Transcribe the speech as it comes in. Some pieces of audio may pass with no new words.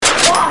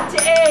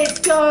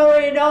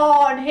going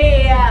on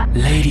here?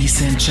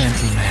 Ladies and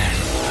gentlemen,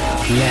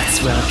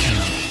 let's welcome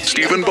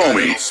Stephen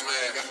Bomey.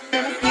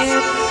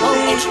 Oh,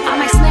 I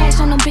might smash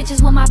on them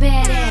bitches with my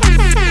bad ass.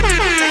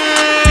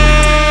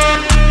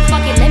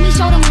 Fuck it, let me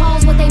show them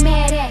hoes what they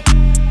mad at.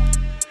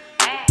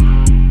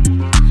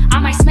 I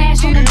might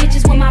smash on them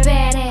bitches with my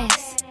bad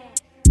ass.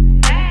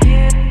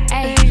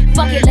 Ay,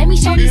 fuck it, let me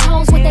show these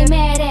hoes what they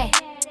mad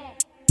at.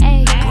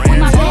 Ay, with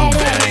my bad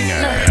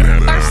ass.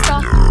 Look, first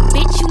off,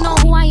 bitch, you know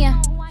who I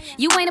am.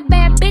 You ain't a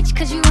bad bitch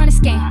cause you running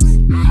scams.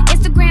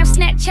 Instagram,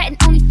 Snapchat, and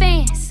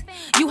OnlyFans.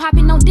 You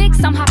hopping on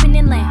dicks, I'm hopping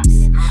in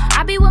lambs.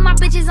 I be with my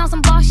bitches on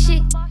some boss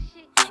shit.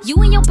 You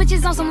and your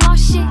bitches on some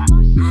lost shit.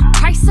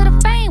 Price of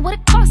the fame, what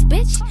it cost,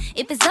 bitch?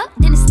 If it's up,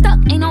 then it's stuck,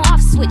 ain't no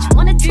off switch.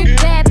 One or two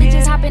bad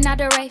bitches hopping out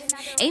the rave.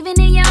 Even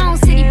in your own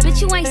city,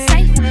 bitch, you ain't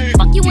safe.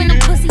 Fuck you in a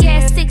pussy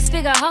ass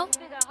 6-figure hoe.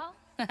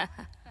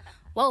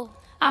 Whoa,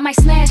 I might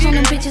smash on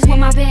them bitches with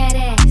my bad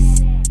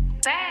ass.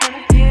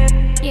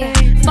 Yeah,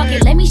 fuck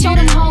it, let me show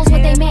them hoes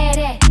what they mad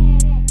at.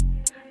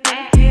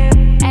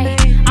 Ay,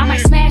 I might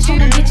smash on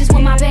them bitches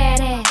with my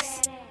bad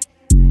ass.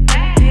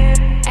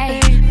 Ay,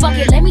 fuck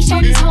it, let me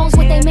show these hoes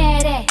what they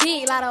mad at.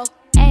 Big Lotto,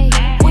 ay,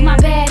 with my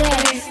bad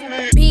ass.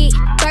 Big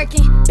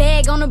Birkin,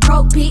 bag on the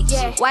broke bitch.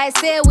 Yeah.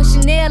 YSL with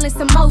Chanel and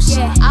some motion.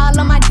 Yeah. All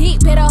on my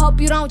dick, better hope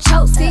you don't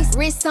choke, sis.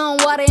 Wrist on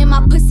water and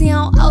my pussy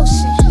on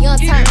ocean. Young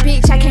turn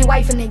bitch, I can't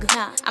wait for nigga.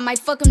 Nah. I might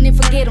fuck him then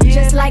forget him,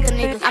 just like a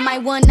nigga. I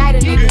might one night a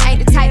nigga,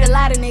 ain't the type to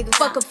lie to niggas.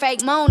 Fuck a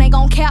fake moan, ain't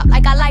gon' cap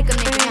like I like a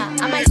nigga.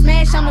 Nah. I might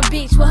smash on the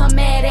bitch with her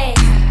mad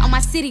ass. On my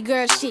city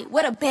girl shit,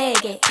 what a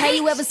bag at? Have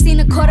you ever seen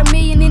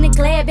 $250,000 in a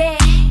glad bag?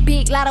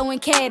 Big Lotto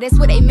and Cad, that's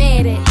what they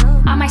mad at.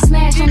 I might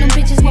smash on them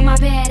bitches with my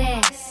bad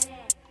ass.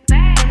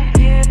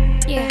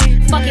 Yeah,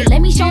 fuck it, let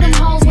me show them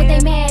hoes what they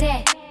mad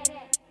at.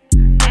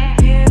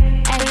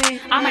 Ay,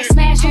 I might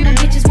smash on them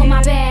bitches with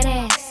my bad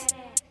ass.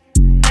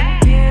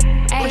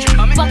 Ay,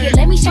 fuck it,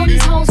 let me show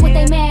these hoes what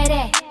they mad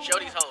at. Show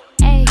these hoes.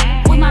 Ay,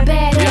 with my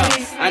bad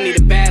ass. I need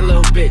a bad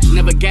little bitch,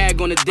 never gag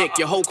on the dick.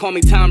 Your hoe call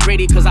me Tom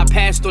Brady cause I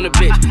passed on the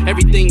bitch.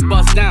 Everything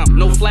bust down,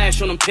 no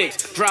flash on them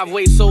pics.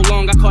 Driveway so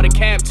long, I caught a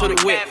cab to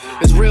the whip.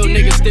 This real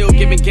niggas still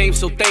giving game,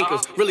 so thank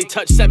us. Really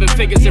touch 7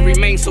 figures and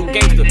remain so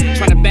gangster.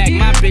 Tryna bag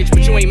my bitch, but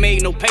you ain't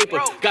made no paper.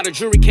 Got a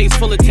jewelry case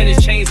full of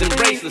tennis chains and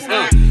bracelets.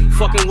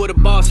 Fucking with a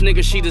boss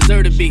nigga, she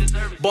deserve to be.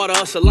 Bought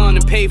her a salon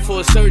and paid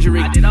for a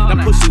surgery. That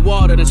pussy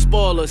water and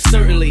spoiler,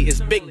 certainly. It's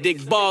big dick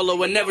baller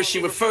whenever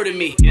she refer to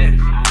me.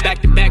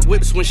 Back to back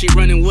whips when she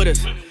running with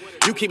us.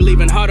 You keep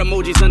leaving heart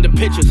emojis under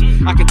pictures.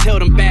 I can tell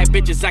them bad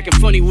bitches acting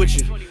funny with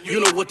you. You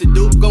know what to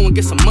do, go and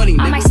get some money,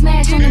 nigga. I might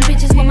smash on them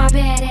bitches with my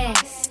bad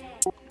ass.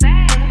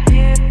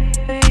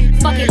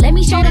 Fuck it, let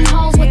me show them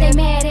hoes what they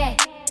mad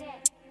at.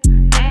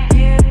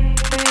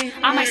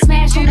 I might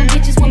smash on them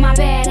bitches with my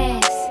bad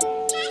ass.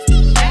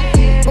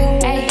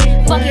 Ay,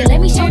 fuck it, let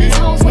me show these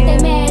hoes what they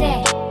mad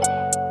at.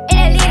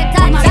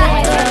 With my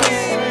bad ass.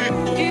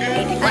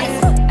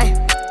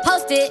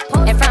 Post it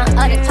in front of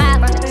the top.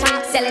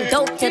 Selling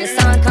dope till the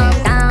sun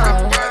come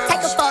down.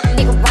 Take a fuck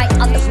nigga right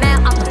off the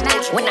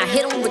mouth. When I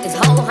hit him with this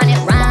whole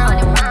 100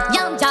 round.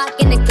 Young jock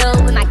in the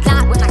club with my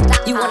clock.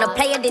 You wanna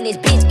play it, then this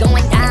bitch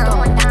going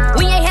down.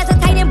 We ain't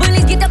hesitating,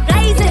 bullies get the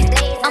blazing.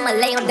 I'ma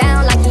lay him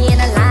down like he in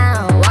a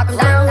lounge. Walk him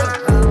down,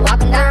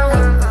 walk him down,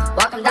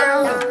 walk him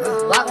down,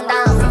 walk him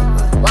down,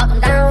 walk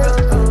him down,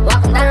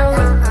 walk him down,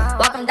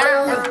 walk him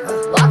down,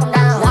 walk him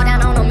down. Walk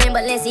down on him in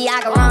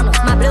Balenciaga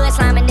Ronalds. My blood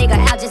sliming nigga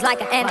out just like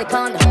an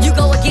anaconda. You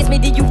go against me,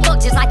 then you fuck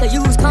just like a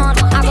used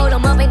condom. I roll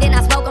them up and then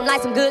I smoke them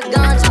like some good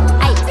guns.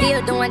 Hey,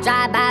 still doing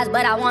drive-bys,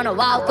 but I wanna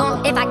walk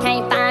them. If I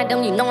can't find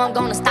them, you know I'm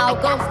gonna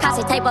stalk them.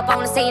 Cause tape up on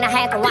the scene, I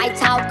had to white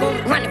talk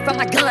them. Running from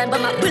my gun,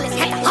 but my bullets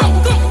had to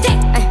hold them.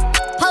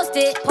 Post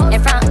it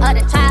in front of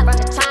the top.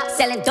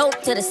 Selling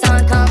dope till the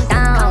sun come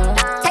down.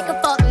 Take a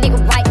fuck nigga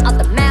right off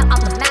the map.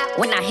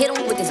 When I hit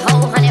him with this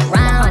whole 100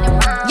 round.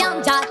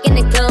 Young jock in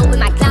the club with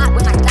my clock.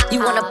 You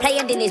wanna play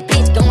it, then this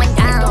bitch going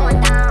down.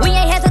 We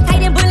ain't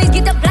hesitating, bullies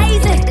get the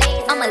blazing.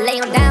 I'ma lay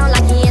him down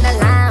like he in a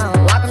lounge.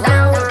 Walk him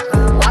down,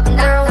 walk him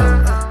down,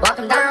 walk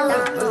him down,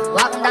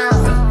 walk him down,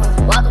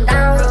 walk him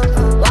down,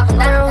 walk him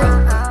down,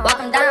 walk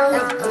him down,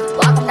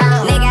 walk him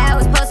down. Nigga, I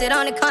was posted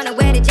on the corner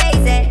where the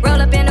J's at.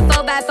 Roll up in the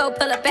 4x4,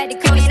 pull up at the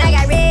crib. And I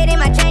got red in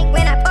my drink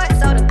when I poured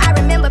soda. I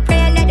remember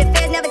praying that the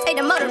feds never take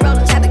the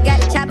Motorola. Chopper got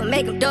a chopper,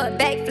 make him do a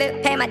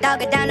backflip. Pay my dog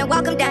down to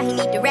walk him down, he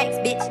need the racks,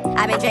 bitch.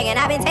 I been drinking,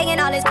 I been taking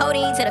all this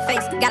codeine to the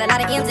face. Got a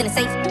lot of M's in the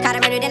safe. Caught a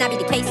murder, then I beat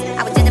the case.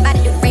 I was just about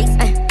to do the race.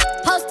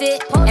 Post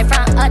it in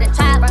front of the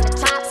top.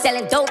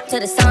 Selling dope till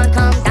the sun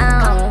come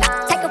down.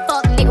 Take a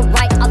fuck nigga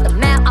right off the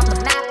map.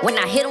 When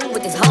I hit him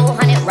with this whole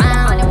 100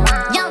 round.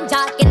 Young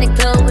jock in the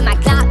club with my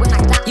clock.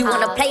 You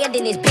wanna play it,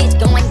 then this bitch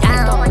going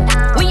down.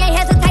 We ain't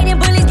hesitating,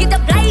 bullies get the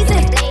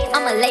blazing.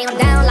 I'ma lay him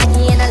down like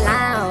he in a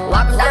lounge.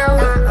 Walk him down,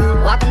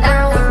 walk him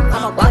down,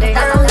 walk him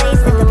down,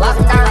 walk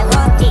him down,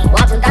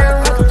 walk him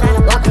down,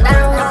 walk him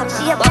down,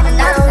 walk him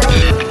down,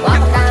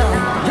 walk him down.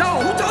 Yo,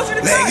 who told you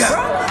to mega,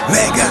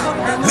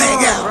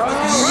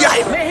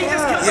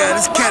 yeah,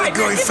 this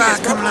category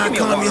 5 coming out of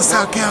Columbia,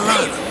 South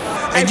Carolina.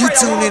 and you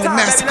tune in to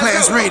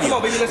Masterclass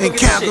Radio in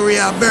Calgary,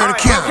 Alberta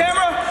County.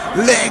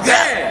 Leg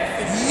up.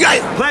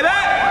 Yeah. Play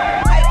back.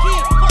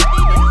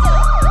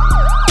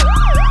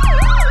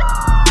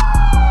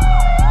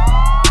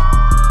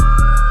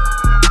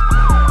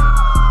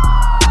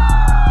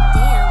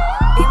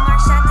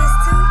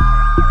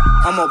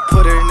 I'ma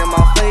put it in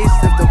my face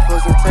if the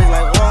pussy taste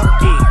like water.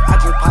 I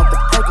just popped the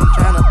perk, I'm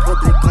tryna put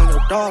dick on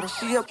your daughter.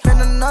 She up in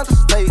another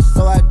state,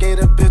 so I gave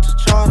the bitch a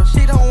charter.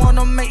 She don't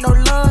wanna make no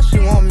love, she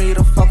want me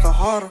to fuck her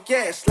harder.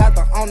 Yeah, slapped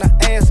her on the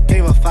ass,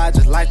 gave her 5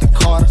 just like the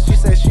Carter. She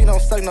said she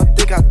don't suck no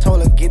dick, I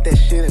told her get that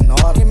shit in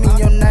order. Give me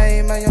your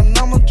name and your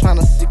number,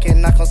 tryna see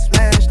can I come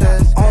smash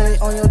that. Only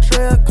on your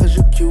trail, cause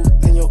you cute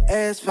and your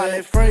ass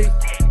Molly freak.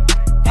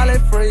 Molly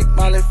freak,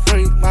 Molly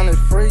freak, Molly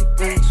freak,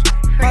 bitch.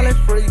 Molly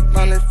freak,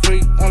 Molly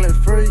freak, Molly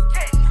freak.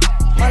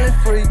 Molly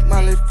freak,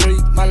 Molly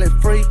freak, Molly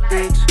freak,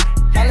 bitch.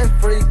 Molly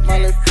freak,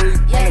 Molly freak,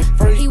 Molly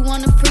freak. He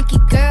want a freaky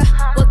girl,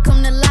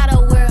 welcome to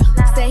Lotto World.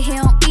 Say he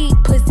don't eat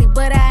pussy,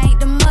 but I ain't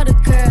the mother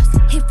girls.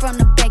 Hit from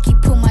the back, he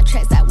pull my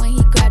tracks out when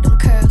he grab them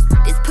curls.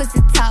 This pussy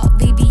talk,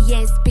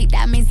 VBS, big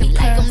diamonds and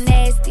like I'm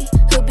nasty.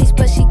 Hood bitch,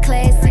 but she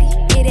classy.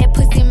 Yeah, that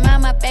pussy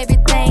mama, baby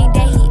thing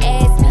that he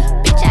asked me.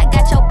 Bitch, I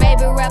got your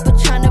baby rapper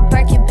tryna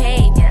Birkin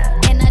baby.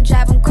 And I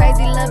drive him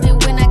crazy, love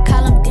it when I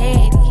call him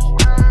daddy.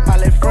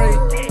 Molly freak,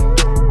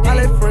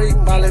 Molly freak,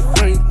 Molly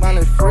freak,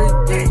 Molly freak,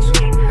 bitch.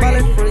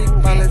 Molly freak,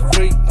 Molly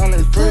freak,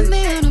 Molly freak. Put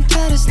me on a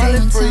pedestal Molly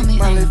and tell freak, me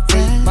Molly I'm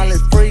freak, Molly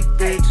freak,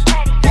 bitch.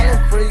 Molly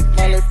freak,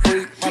 Molly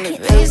freak, Molly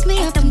freak. Raise me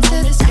up into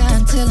the sky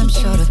until I'm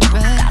short of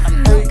breath.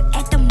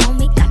 At the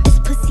moment, got this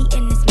pussy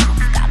in his mouth.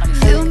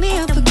 Fill me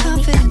up with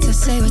confidence to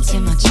say what's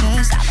in my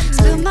chest.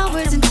 Spill my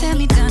words and tear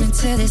me down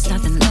until there's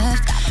nothing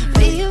left.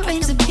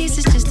 Rearrange the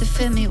pieces just to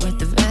fill me with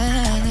the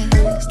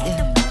rest.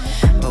 Yeah.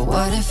 But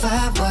what if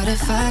I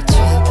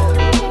trip?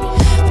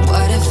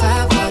 What if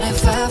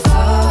I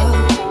fall?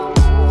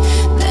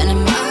 Then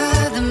am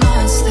I the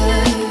monster?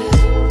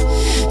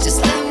 Just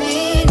let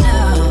me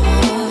know.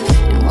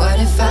 And what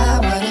if I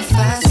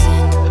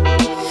sin?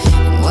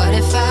 And what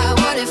if I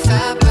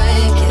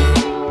break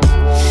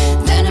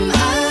it? Then am I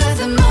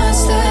the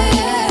monster?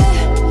 Yeah.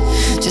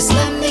 Just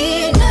let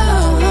me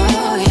know.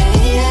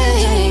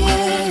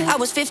 Yeah. I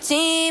was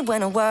 15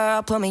 when the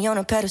world put me on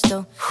a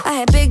pedestal. I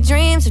had big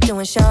dreams of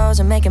doing shows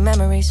and making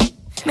memories.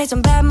 Made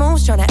some bad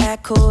moves trying to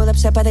act cool,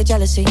 upset by their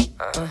jealousy.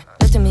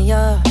 Lifting me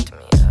up,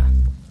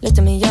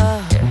 lifting me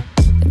up.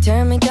 And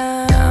turn me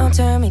down,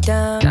 turn me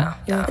down.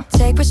 I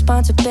take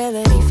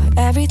responsibility for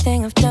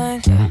everything I've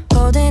done.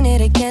 Holding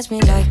it against me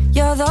like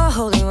you're the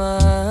holy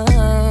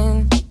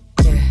one.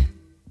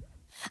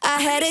 I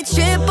had a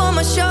chip on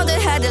my shoulder,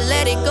 had to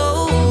let it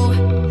go.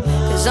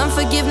 Cause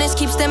unforgiveness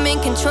keeps them in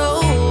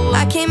control.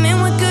 I came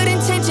in with good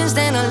intentions,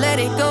 then I let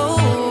it go.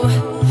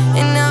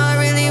 And now I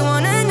really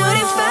wanna know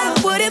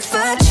what if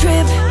I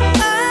trip?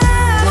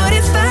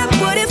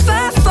 What if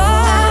I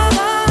fall?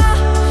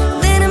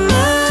 Then am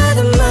I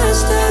the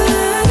monster?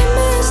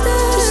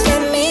 Just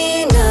let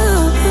me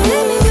know.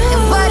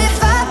 And what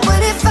if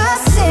I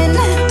sin?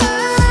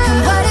 And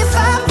what if I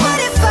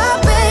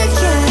break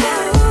it?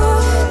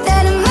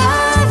 Then am I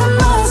the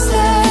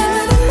monster?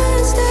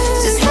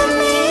 Just let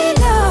me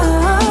know.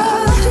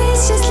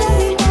 Please just let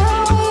me know.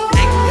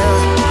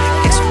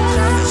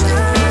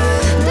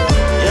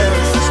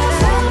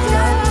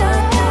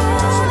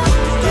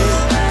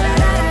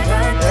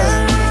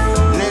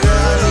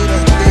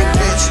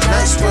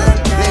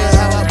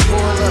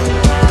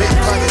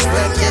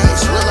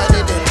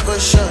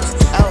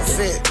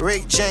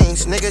 Rick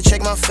James, nigga,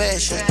 check my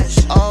fashion.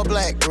 All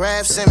black,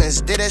 Raph Simmons,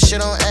 did that shit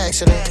on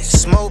accident.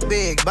 Smoke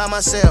big, by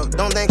myself,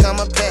 don't think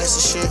I'ma pass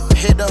the shit.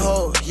 Hit the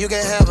hole, you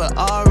can have her,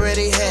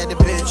 already had the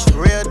bitch.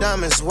 Real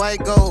diamonds,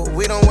 white gold,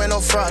 we don't wear no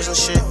fraudulent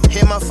shit.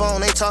 Hit my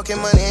phone, ain't talking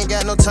money, ain't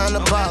got no time to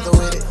bother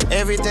with it.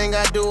 Everything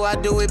I do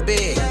it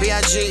big,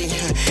 B.I.G.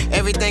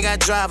 Everything I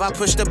drive, I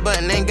push the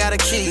button, ain't got a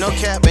key. No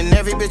cap, and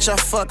every bitch I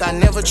fuck, I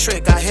never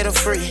trick, I hit her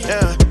free.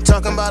 Yeah,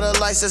 talking about her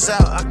license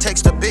out, I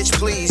text a bitch,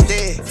 please,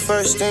 dead.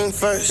 First thing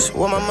first,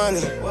 where my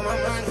money?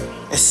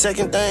 And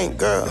second thing,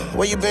 girl,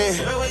 where you been?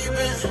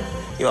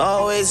 You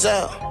always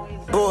out,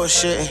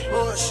 bullshit.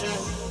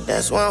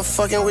 That's why I'm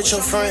fucking with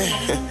your friend.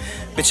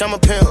 Bitch, I'm a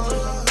pimp.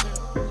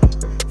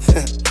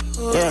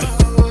 Yeah.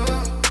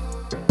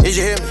 Did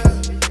you hear me?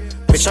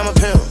 Bitch, I'm a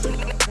pimp.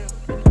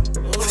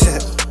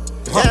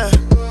 Yeah.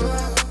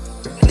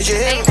 Did you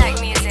hear me?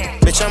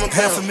 Bitch, I'm a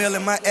Half a mil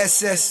in my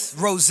SS,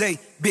 Rose,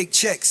 big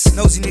checks.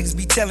 Nosy niggas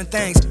be telling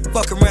things,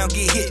 fuck around,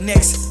 get hit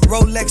next.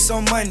 Rolex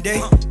on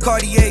Monday,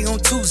 Cartier on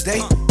Tuesday,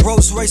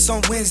 Rolls Royce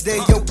on Wednesday.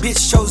 Yo,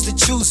 bitch chose to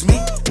choose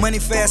me. Money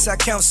fast, I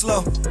count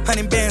slow.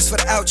 100 bands for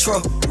the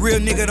outro. Real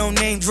nigga don't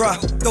name drop.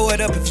 Throw it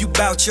up if you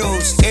bout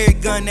yours. Every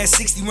gun that's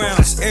 60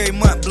 rounds. Every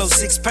month blow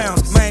 6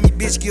 pounds. Miami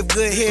bitch give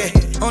good head.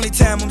 Only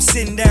time I'm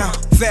sitting down.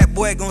 Fat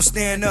boy gon'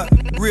 stand up.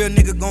 Real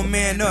nigga gon'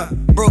 man up.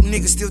 Broke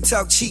nigga still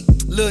talk cheap.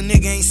 Little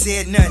nigga ain't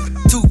said nothing.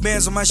 2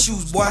 bands on my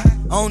shoes, boy. I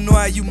don't know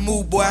how you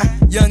move, boy.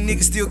 Young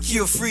nigga still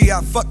kill free.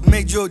 I fuck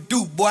made you a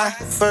do, boy.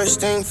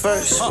 First thing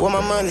first, where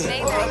my money?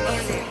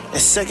 And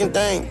second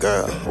thing,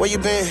 girl, where you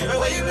been?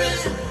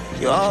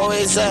 You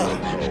always out,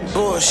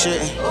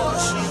 bullshit.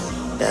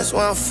 That's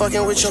why I'm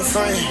fucking with your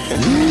friend.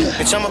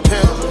 Bitch, I'm a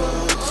pimp.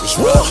 It's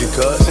Rocky,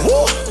 cuz.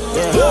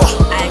 Yeah.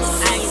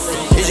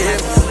 Did you hear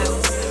me?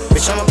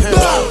 Bitch, I'm a pimp.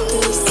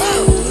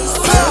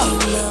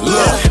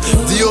 Look,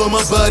 Dior on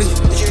my body.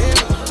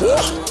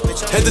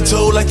 Head to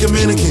toe like a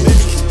mannequin.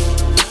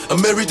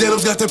 I'm every day,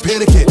 I've got the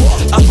panicking.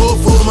 I pull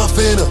for my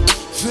phantom.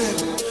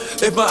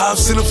 If my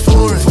ops in a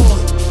foreign,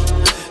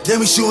 then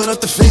we shooting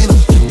up the phantom.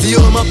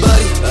 Dior on my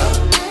body.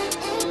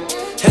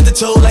 Head to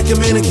toe like a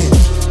mannequin.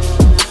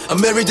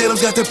 I'm every day,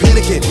 I've got the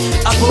panicking.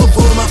 I pull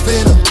for my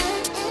phantom.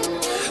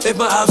 If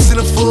my ops in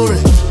a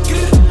foreign,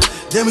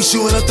 then we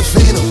shooting up the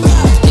phantom.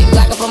 Big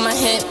block up on my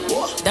hip.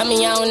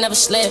 Dummy, I don't never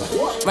slip.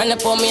 Run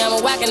up on me, I'm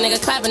a whack a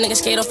nigga, clap a nigga,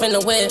 skate off in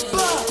the whip.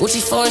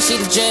 Gucci foreign, see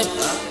the drip.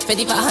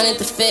 5,500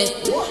 to fit.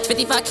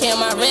 55K on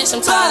my wrist,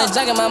 I'm tired of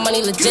jugging my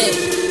money legit.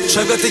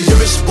 Trap got the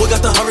Irish, boy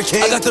got the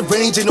hurricane. I got the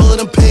range and all of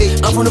them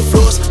paid. I'm from the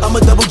floors, I'm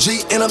a double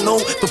G and I'm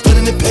known for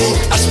putting in pain.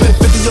 I spent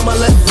 50 on my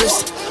left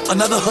wrist,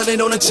 another 100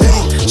 on the chain.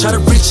 Try to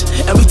reach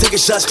and we taking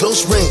shots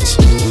close range.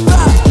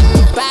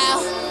 Bow,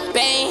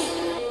 bang,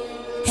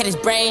 hit his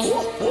brain.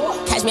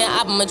 Catch me an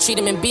album, I'ma treat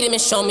him and beat him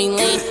and show me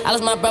lean. I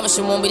lost my brother,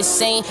 shit won't be the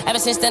same. Ever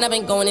since then, I've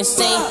been going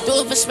insane. Do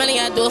it for spending,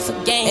 I do it for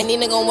gain. And these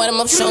niggas gon' wet him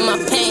up, show my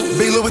pain.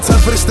 Big Louis time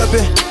for the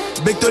stepping,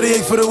 big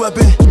 38 for the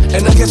weapon.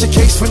 And I catch a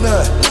case for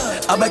none,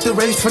 I back the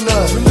race for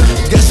none.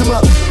 Gas him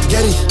up,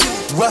 get it.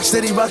 Rock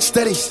steady,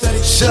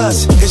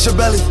 shots, hit your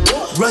belly.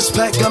 Rush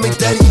pack, got me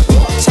daddy.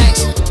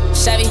 Tax,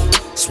 Chevy,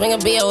 swing a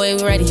BOA,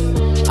 we ready.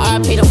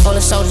 RIP the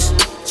fallen soldiers,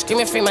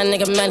 screaming free my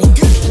nigga money.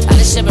 Lot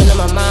of shipping on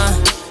my mind.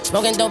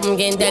 Smoking dope, I'm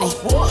getting dirty.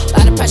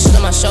 Lot of pressure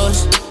on my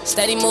shoulders.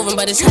 Steady moving,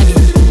 but it's heavy.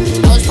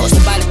 I was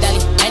posted by the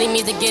deli. Any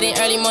means to get it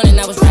early morning,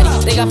 I was ready.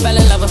 Think I fell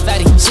in love with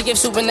Fatty. She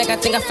gives super neck, I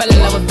think I fell in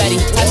love with Betty.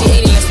 Tachi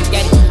 80, let's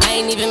spaghetti. I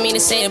ain't even mean to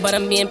say it, but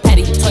I'm being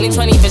petty.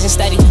 2020 vision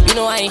steady. You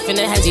know I ain't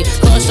finna hezzy.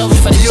 Going over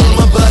for the you on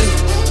my body.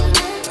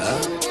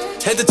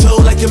 Head to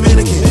toe like a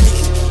mannequin.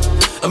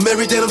 I'm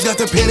every day, I've got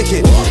the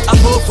panicking. I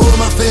pull for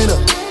my phantom.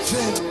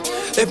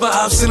 If my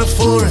ops in a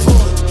foreign,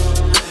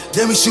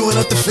 then we shooting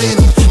up the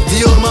phantom.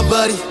 Dior on my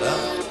body.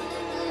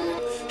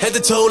 Head to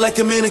toe like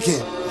a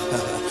mannequin.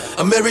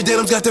 I'm every day,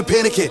 I've got the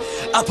panicking.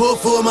 I pull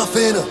for my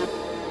phantom.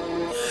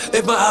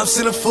 If my ops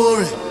in a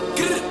foreign,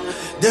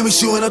 then we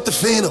shooting up the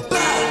phantom.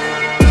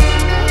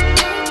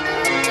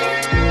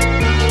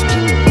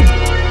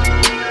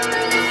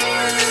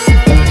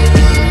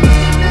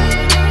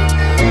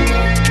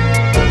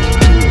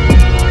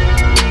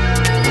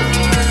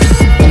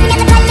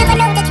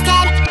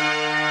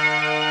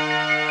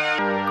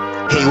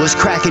 Hey, what's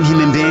cracking,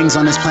 human beings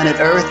on this planet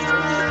Earth?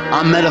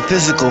 I'm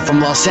Metaphysical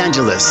from Los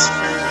Angeles,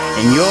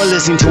 and you're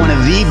listening to one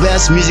of the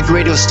best music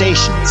radio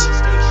stations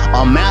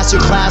on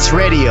Masterclass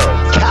Radio,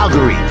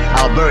 Calgary,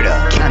 Alberta,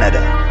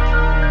 Canada.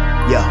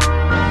 Yo.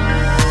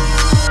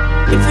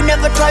 If you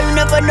never try, you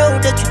never know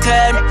that you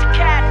can.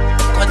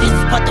 Cause this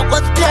is part of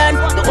what's planned.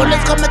 The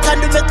oldest come a time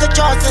to make a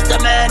choice as a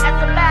man.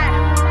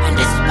 And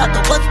this is part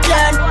of what's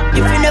planned.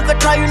 If you never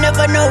try, you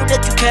never know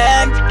that you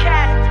can.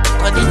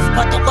 Cause this is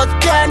part of what's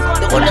planned.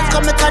 The oldest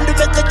come a time to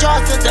make a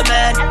choice as a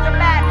man.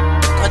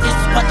 Cause this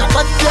is part of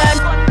what's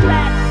planned.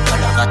 All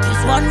I got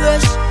is one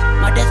wish.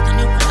 My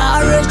destiny will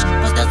flourish.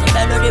 Cause there's a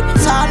melody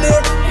inside me.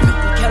 And you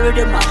can carry it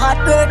in my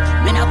heartbeat.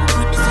 Man, I will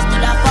quit this is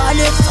still I fall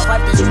it.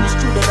 Survive the streets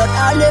through the Lord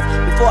I live.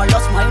 Before I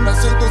lost my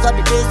innocence, those are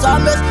the days I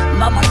miss.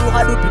 Mama knew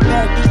how to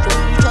prepare this for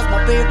me, which was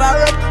my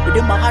favorite.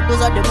 Within my heart,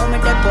 those are the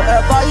moments that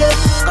forever live.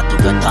 Got to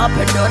get up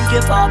and don't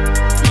give up.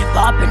 Live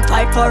up and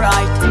fight for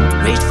right.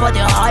 Reach for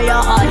the higher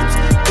heights.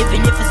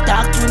 Even if it's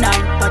dark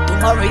tonight, but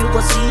tomorrow you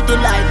go see the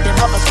light. Them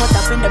have us caught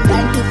up in the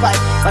 9 to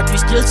 5, but we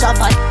still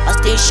survive. I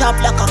stay sharp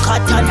like a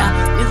katana.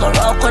 We go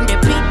rock on the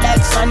beat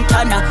like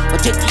Santana. We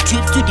take the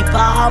trips to the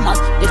Bahamas.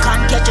 They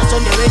can't catch us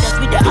on the radars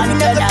with the antenna.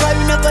 If you never try,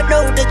 you never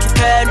know that you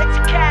can.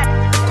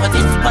 Cause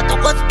this is part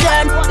of what's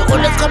planned. The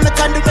oldest come a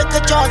time to make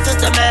a choice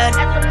as a man.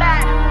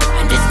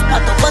 And this is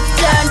part of what's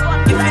planned.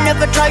 If you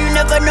never try, you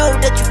never know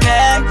that you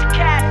can.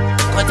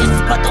 Cause this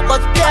is part of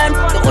what's planned.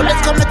 The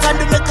oldest come a time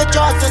to make a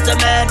choice as a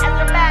man.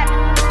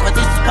 Cause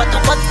this is part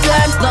of what's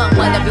planned. Long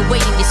while I've been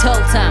waiting this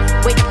whole time.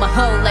 Waiting my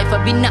whole life,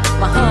 I've been up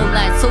my whole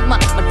life. So my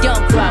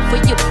don't cry for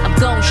you, I'm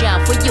gon'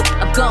 shine for you,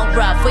 I'm gon'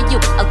 ride for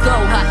you, I'll go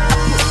high. I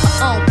put my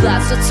own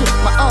blood, so to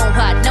my own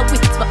heart. Now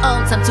it's my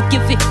own time to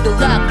give it the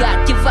love God.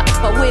 Give up,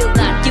 I will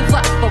not, give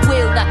up, I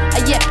will not.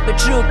 I yet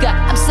but true God,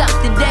 I'm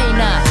something they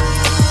not.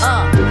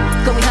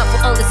 Going out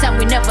for all the time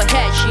we never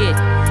had shit.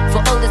 For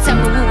all the time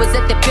when we was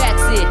at the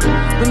backseat.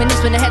 Reminisce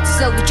when I had to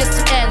sell it just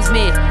to ends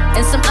meet.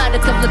 And some other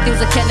couple of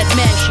things I cannot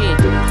mention.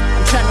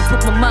 I'm trying to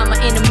put my mama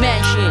in a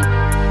mansion.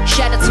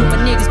 Shout out to my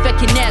niggas back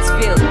in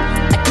Nashville.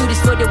 I do this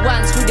for the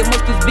ones who the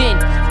most we've been.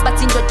 But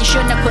in what you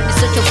show now on the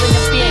social when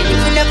I'm being. If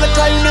you never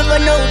try, you never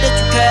know that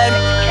you can.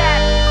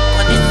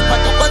 But this is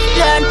part of what's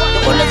planned. The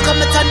oldest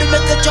come a time to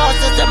make a choice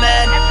as a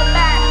man.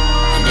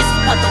 And this is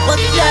part of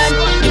what's planned.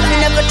 If you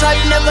never try,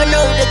 you never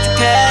know that you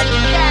can.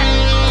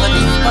 But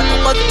this is part part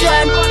of God's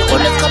plan. The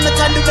owners come and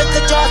time to make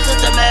a choice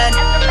as a man.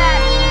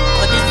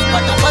 Cause this is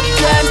part of God's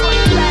plan.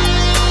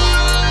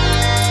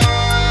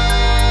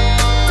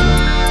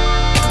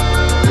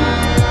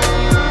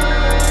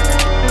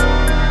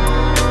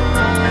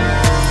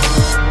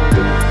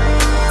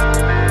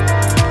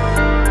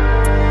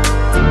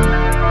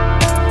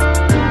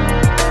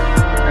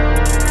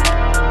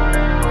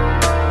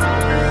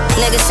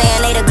 Niggas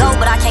saying they the GOAT,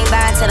 but I can't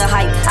buy into the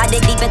hype. I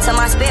dig deep into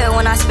my spirit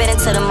when I spit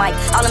into the mic.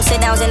 All them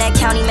sit-downs in that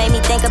county made me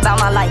think about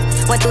my life.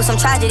 Went through some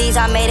tragedies,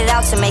 I made it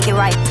out to make it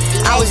right.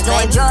 I was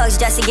doing drugs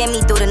just to get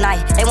me through the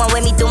night. They went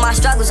with me through my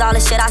struggles, all the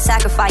shit I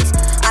sacrificed.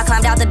 I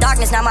climbed out the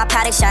darkness, now my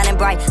paddock shining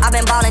bright. I've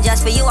been ballin'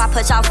 just for you, I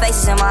put y'all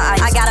faces in my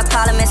eyes. I got a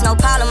problem, it's no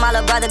problem, my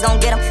little brother gon'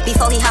 get him.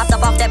 Before he hopped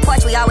up off that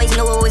porch, we always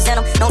knew it was in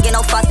him. Don't get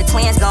no fuck, the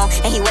twins gone,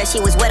 and he wish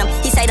he was with him.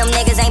 He say them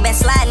niggas ain't been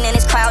sliding and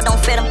his crowd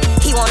don't fit him.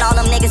 He want all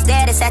them niggas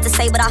dead, it's sad to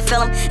say, but I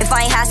feel him. If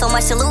I ain't had so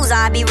much to lose,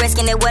 I'd be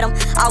risking it with him.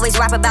 Always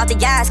rap about the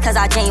guys, cause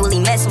I genuinely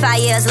miss him. 5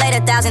 years later,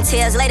 1,000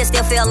 tears later,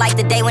 still feel like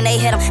the day when they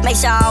hit him. Make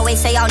sure I always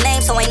say y'all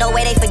names, so ain't no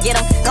way they forget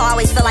him. Gon'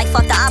 always feel like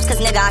fuck the ops, cause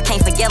nigga, I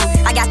can't forgive him.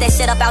 I got that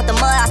shit up out the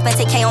mud, I spent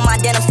 10K on my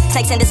denims.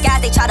 Snakes in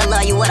disguise, they try to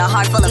love you with a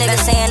heart full of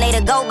niggas saying they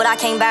the GOAT, but I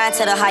can't buy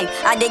into the hype.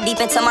 I dig deep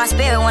into my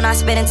spirit when I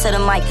spit into the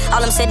mic.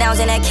 All them sit-downs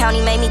in that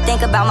county made me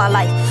think about my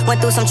life.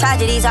 Went through some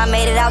tragedies, I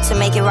made it out to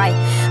make it right.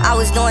 I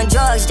was doing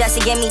drugs just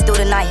to get me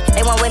through the night.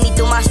 They went with me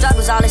through my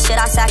struggles, all the shit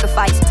I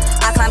sacrificed.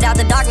 I climbed out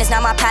the darkness,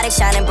 now my paddock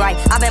shining bright.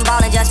 I've been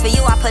ballin' just for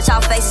you, I put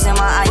y'all faces in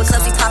my eyes. With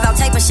clips we pop out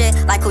tape and shit,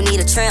 like who need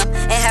a trim.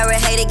 Inherit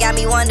hate, it got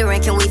me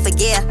wondering, can we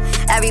forgive?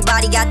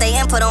 Everybody got their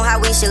input on how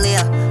we should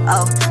live.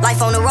 Oh,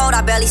 life on the road,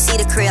 I barely see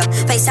the crib.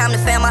 FaceTime the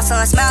fam, my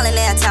son smiling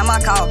every time I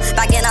call.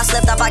 Back then I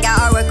slipped up, I got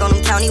artwork on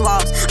them county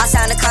walls. I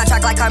signed a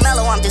contract like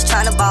Carmelo, I'm just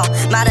trying to ball.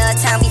 Matter of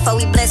time before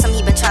we blitz him,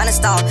 he been trying to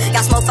stall.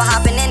 Got smoke for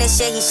hopping in this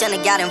shit, he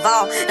shouldn't got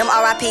involved. Them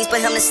RIPs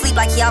put him to sleep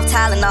like he off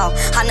Tylenol.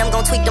 How them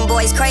gon' tweak them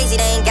boys crazy,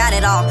 they ain't got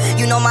it all.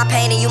 You know my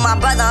pain and you my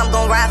brother, I'm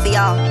gon' ride for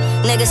y'all.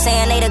 Niggas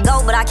saying they the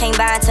GOAT, but I can't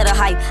buy into the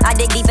hype. I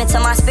dig deep into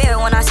my spirit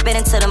when I spit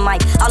into the mic.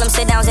 All them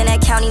sit-downs in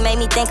that county made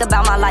me think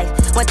about my life.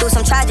 Went through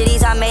some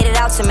tragedies, I made it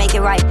out to make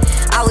it right.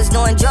 I was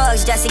doing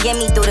drugs just to get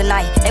me through the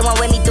night. They went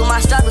with me through my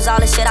struggles, all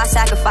the shit I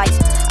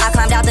sacrificed. I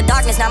climbed out the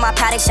darkness, now my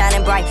paddock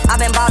shining bright. I've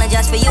been ballin'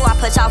 just for you, I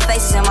put y'all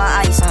faces in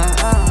my eyes.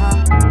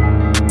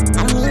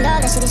 I don't need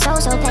love, that shit is so,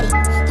 so petty.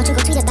 Don't you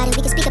go tweet about it,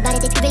 we can speak about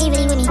it if you really,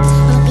 really with me.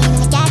 I'ma be in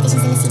the gas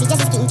stations in the city,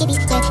 just getting jibby.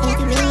 Yeah, and if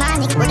you really my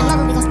nigga, word them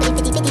over, we gon' split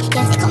it 50-50.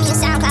 Yeah, they call me a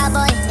SoundCloud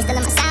boy, they still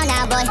in my sound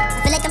now, boy.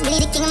 I feel like I'm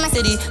really the king of my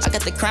city. I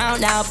got the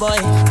crown now, boy.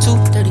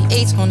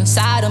 238s on the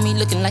side of me,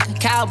 looking like a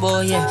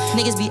cowboy, yeah.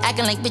 Niggas be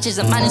acting like bitches,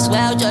 I might as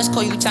well just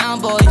call you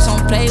town boys.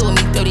 Don't play with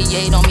me,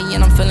 38 on me,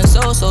 and I'm feeling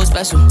so, so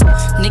special.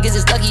 Niggas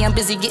is lucky I'm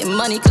busy getting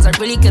money, cause I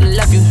really could've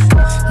left you.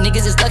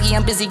 Niggas is lucky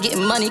I'm busy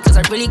getting money, cause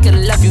I really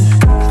could've left you.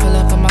 Pull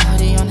up on my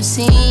hoodie on the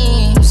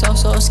scene, so,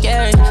 so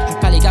scary. I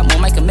probably got more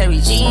Mike and Mary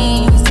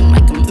jeans than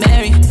Mike and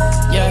Mary,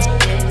 yeah.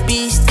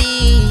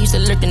 Beastie, used to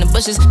lurk in the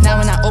bushes. Now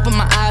when I open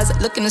my eyes, I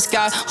look in the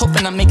sky,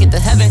 hoping I make it to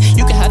heaven.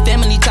 You can have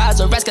family ties,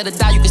 or rest gotta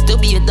die. You can still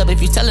be a dub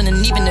if you tellin',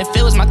 and even if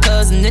it was my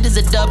cousin, it is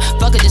a dub.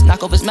 Fuck it, just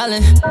knock over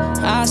smelling.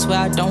 I swear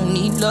I don't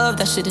need love,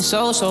 that shit is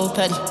so, so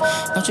petty.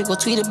 Don't you go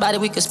tweet about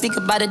it, we could speak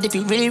about it if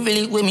you really,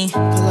 really with me.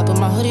 Pull up with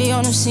my hoodie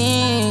on the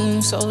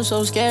scene, so,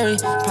 so scary.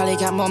 Probably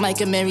got more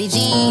Mike and Mary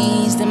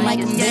jeans than Mike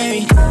and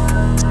Mary.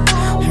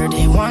 Heard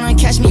they wanna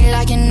catch me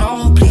like an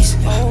old police.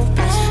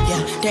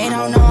 Yeah, they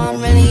don't know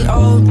I'm really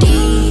OD.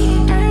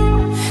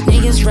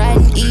 Niggas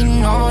riding,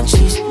 eating on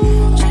cheese.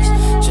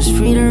 Just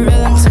free the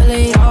real until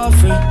they all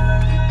free.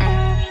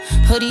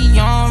 Hoodie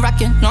on,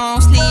 rockin'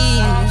 long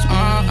sleeves.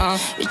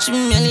 Bitch, you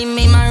really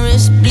made my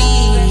wrist bleed.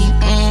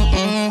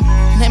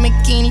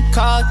 Lamborghini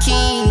car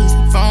keys,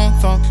 phone.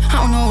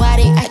 I don't know why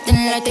they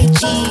acting like they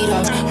cheat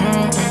up.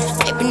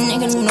 Paper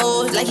nigga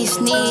knows like he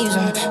sneeze.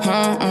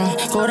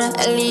 Go to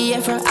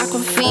LEF for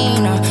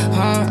Aquafina.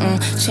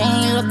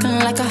 Chain looking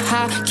like a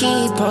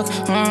hockey puck,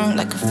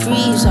 like a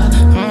freezer.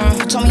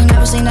 You told me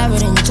never say never,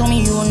 then you told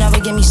me you will never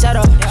get me set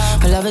up.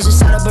 My love is just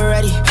set up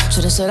already.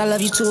 Should've said I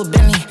love you to a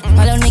Bentley.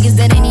 My little niggas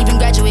that ain't even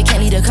graduate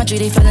can't leave the country,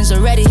 they feelings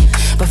already.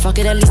 But fuck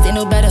it, at least they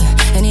know better.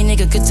 Any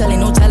nigga could tell,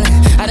 ain't no telling.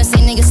 I done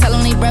seen niggas tell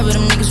on they bread, but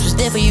them niggas was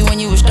there for you when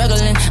you was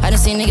struggling. I done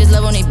seen niggas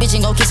love on they bitch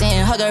and go kiss her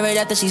and hug her right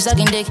after she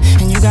sucking dick.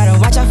 And you gotta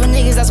watch out for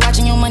niggas that's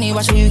watching your money,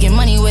 watch who you get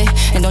money with.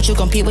 And don't you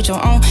compete with your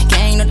own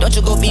gang, no, don't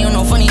you go be on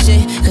no funny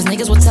shit. Cause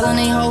niggas was telling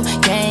they whole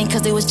gang,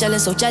 cause they was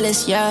jealous, so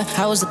jealous, yeah.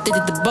 I was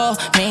addicted to the ball,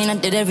 man, I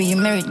did every year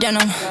married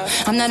denim.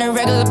 I'm not a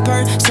regular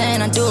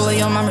person, I do it,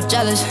 your mama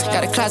jealous.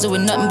 Got a closet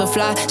with nothing but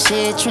fly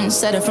shit,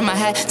 trendsetter from my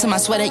hat to my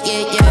sweater,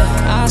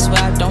 yeah. I swear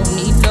I don't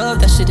need love,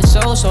 that shit is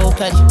so, so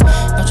petty.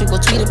 Don't you go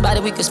tweet about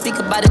it, we could speak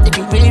about it if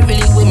you really,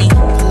 really with me.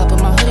 Pull up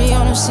with my hoodie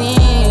on the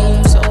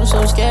scene, so,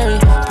 so scary.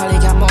 Probably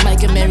got more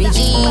Mike and Mary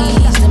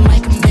jeans than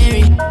Mike and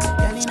Mary.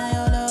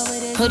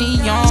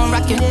 Hoodie on,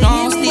 rockin'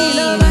 long sleeves.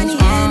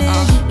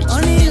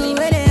 Only you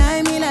where they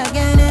hide me like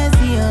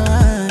Hennessy,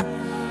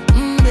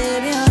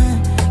 baby,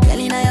 girl,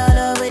 inna your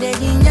love where they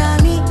ginger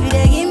me, you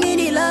they give me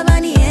the love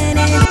and the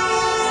energy.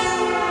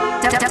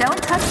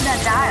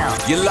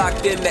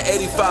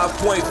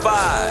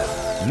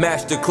 95.5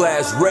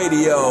 Masterclass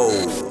Radio.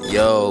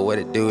 Yo, what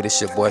it do? This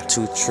your boy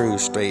Too True,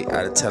 straight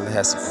out of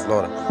Tallahassee,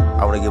 Florida.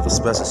 I want to give a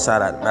special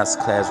shout out to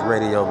Masterclass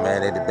Radio,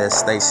 man. They the best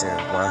station,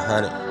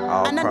 100.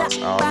 All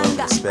props, all love,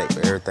 respect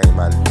for everything,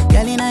 man.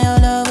 Girl, in your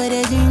love with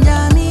the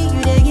ginger me,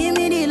 you they give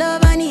me the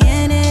love and the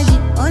energy.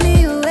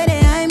 Only you where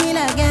they hide me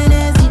like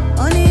Hennessy.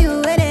 Only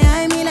you where they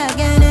hide me like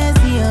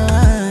Hennessy,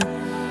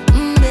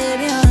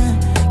 baby,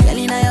 Girl,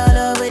 in your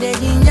love with the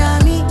ginger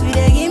me, you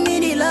they give me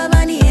the love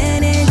and the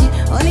energy.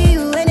 Only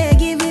you where they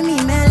giving me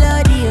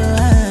melody,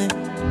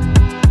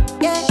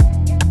 Yeah,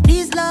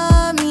 this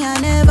love me I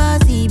never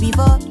see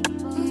before,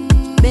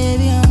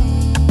 baby,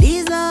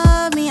 This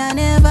love me I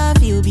never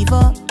feel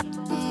before,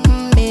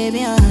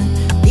 baby,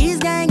 This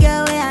kind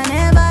girl way I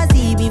never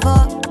see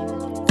before.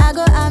 I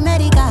go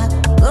America,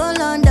 go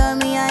London,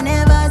 me I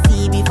never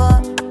see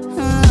before,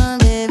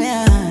 baby,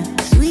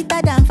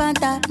 Sweeter than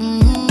Fanta,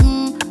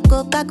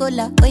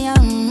 Coca-Cola, oh yeah,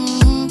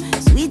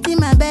 Sweet in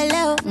my belly,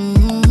 oh,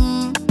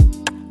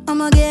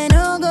 I'ma get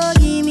no go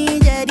give me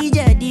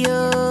jetty,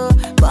 oh.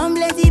 Come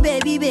bless you,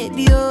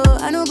 baby, oh.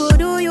 I no go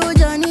do you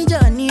Johnny,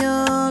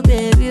 oh,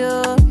 baby,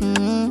 oh.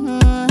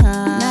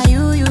 Now you,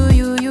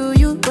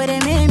 what they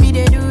make me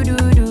they do.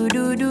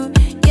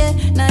 Yeah,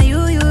 now you,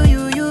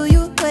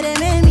 what they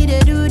make me they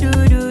do.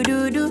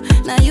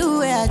 Now you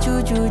where I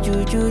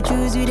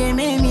choose, you they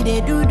make me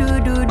they do.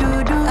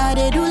 I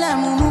they do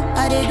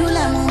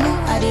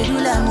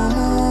la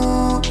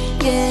mumu,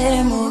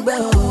 yeah, move,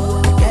 bro.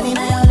 Girl, in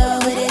your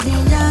love where they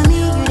ginger me,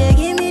 you they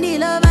give me the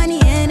love and the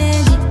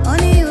energy.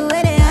 Only you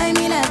where they hide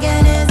me like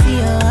Hennessy,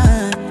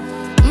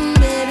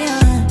 baby,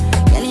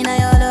 Girl, in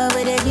your love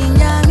where they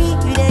ginger me,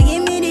 you they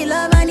give me the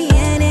love and the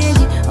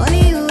energy.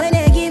 Only you where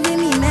they giving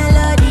me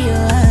melody,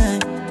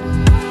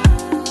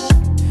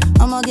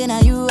 I'ma get na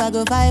you I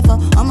go fight for.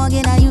 I'ma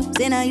get na you,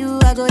 say na you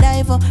I go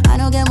die for. I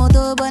don't get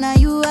motor, but na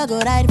you I go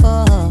ride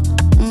for.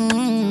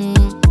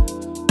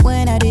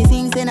 When I dey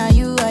sing, say na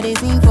you I dey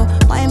sing for.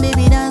 My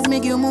baby dance,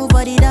 make you move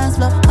for the dance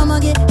floor. I'ma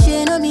get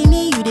shit, no be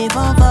me, you dey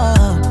fall for.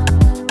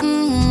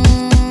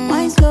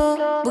 Wine slow,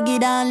 boogie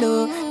down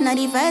low. Now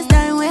the first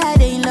time where I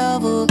dey in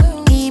love, oh.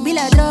 It be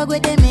like drug where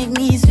they make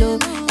me slow.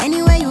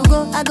 Anywhere you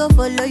go, I go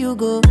follow you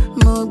go.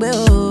 Mogbe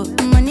oh,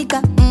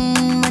 Monica,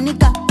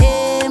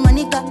 hey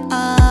Monica,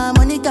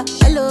 Monica,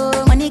 hello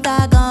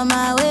Monica, come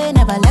my way,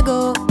 never let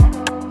go.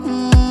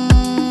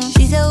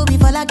 She say oh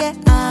before like it,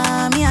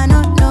 me I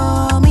don't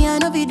know, me I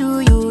know if you do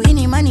you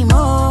any money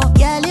more.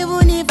 Yeah,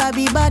 even if I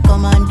be bad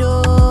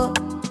commando.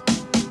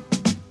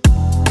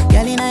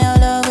 Girl, in your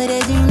love where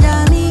they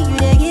ginger me, you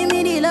they give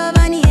me the love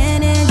and the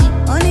energy.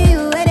 Only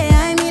you where they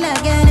hide me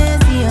like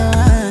Hennessy,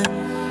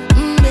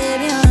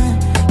 baby,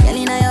 Girl,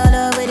 in your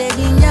love where they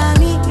ginger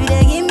me, you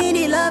they give me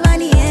the love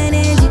and the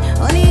energy.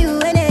 Only you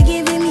where they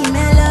giving me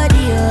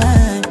melody,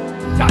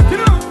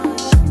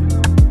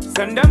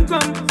 Send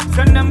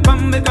them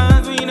come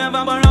because we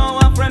never borrow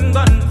our friend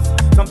guns.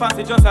 Some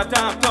party just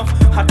attack tough,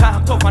 and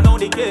now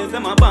the case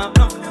them a back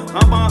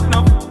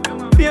enough.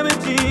 Baby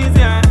cheese,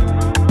 yeah.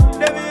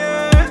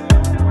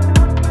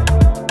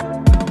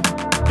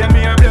 Them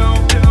here blow,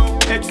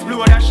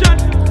 explode a shot.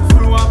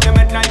 Screw off them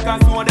head like a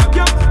soda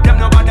cup. Them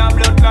no bother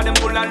blood clot, them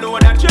full of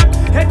load of chop.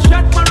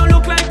 Headshot man no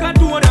look like a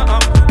toda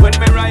up. When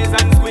me rise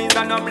and squeeze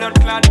and no blood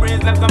clot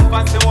breeze, let them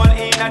pass the wall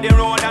in at the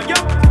road and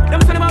yup.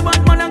 Them say them a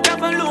bad man and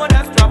careful load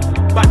a strap.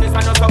 But this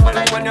I no suffer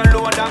like when you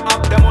load a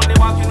up. Them only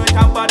walking with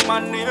a bad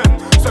man name.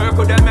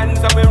 Circle them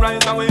ends and we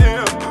rise and we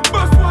aim.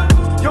 Bust one,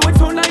 yo it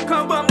sound like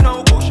a bomb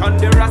now. Push on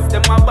the rest,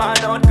 them a ball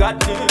out,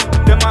 goddamn.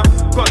 Them a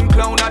gun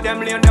clown at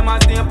them lane, them a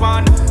stay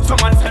on.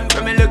 Someone send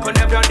for me look on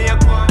every day.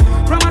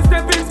 From a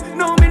steppings,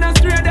 no me not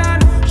straight on.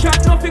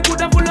 Shot off, it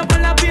coulda pull up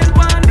on a paint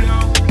pan.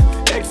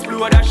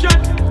 Explode a shot,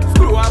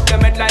 screw off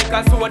them head like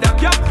a soda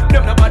cap.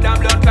 Them no bother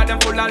blood clot, them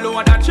full of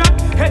load and chop.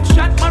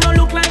 Headshot man no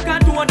look like a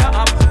toda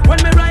up. When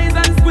me rise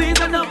and squeeze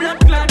and the blood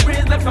clot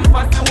breeze, let some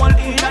pass the wall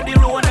in at the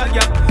road and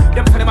gap.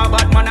 Them say them a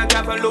bad man and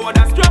careful load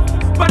and strap.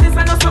 But this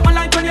I know something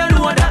like when you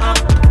load a up.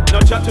 No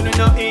chatting in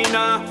the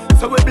inner.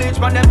 So we bleach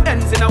man them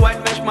ends in a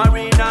white mesh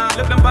marina.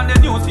 Left them on the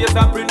news, yes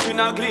I print in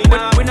a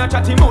cleaner. We not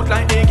chat him out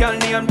like they girl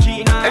named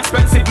Gina.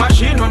 Expensive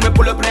machine when me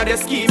pull up in the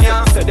scheme,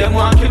 yeah. Say them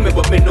want kill me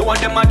but me know what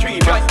them a dream.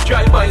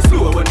 Drive by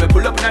slow when me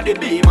pull up in the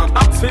beam.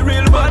 Ask for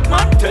real bad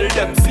man, tell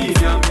them see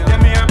ya.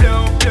 Them here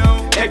blow,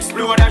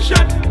 explode a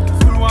shot.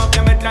 Screw off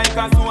them head like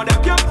a soda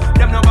cap.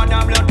 Them no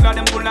bother blood clot,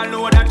 them full of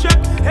load a chop.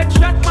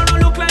 Headshot man no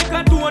look like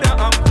a toda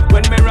up.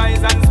 When me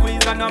rise and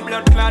squeeze and no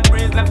blood clot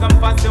breeze, let them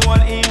pass the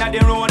wall in at the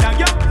road and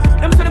gap.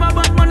 Them say them a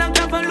bad man and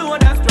careful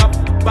load a strap.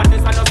 But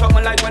this I know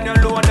something like when you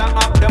load a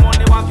up. Them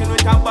only walking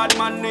with a bad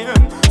man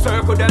name.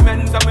 Circle them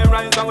ends and we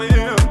rise and we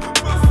aim.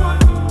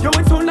 Yo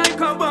it sound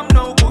like a bomb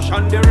now. Push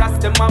on the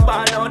rest, them a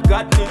ball out,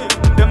 goddamn.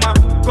 Them a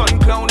gun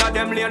clown at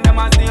them lane, them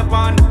a stay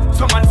on.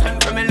 Someone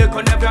send for me look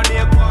on every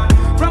day.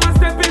 From a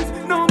steppings,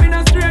 no me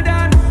not straight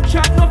on.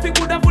 Shot nothing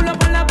coulda pull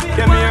up on a paper.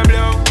 Them here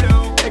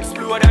blow,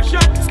 explode a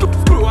shot.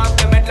 Screw off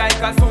them head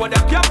like a soda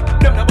cap.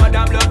 Them no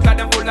bother blood clot,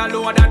 them full of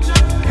load and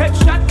shot.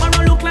 Headshot man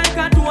no look like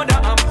a toda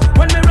up.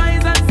 When me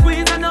rise and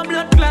squeeze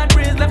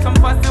have some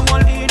fussy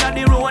wall in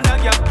the road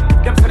again.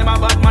 Them say them a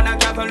bad man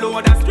and can't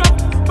load a strap.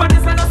 But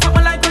this ain't no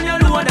something like when you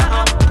load a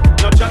up.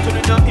 No chat to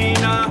the no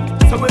inner.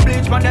 So we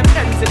bleach from them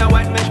ends in a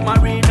white mesh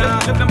marina.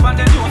 If them from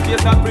the news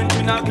case a print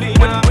in a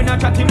cleaner. We not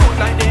chatting out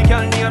like they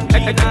can name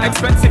Gina.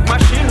 Expensive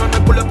machine when we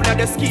pull up in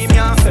the scheme,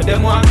 yeah. Say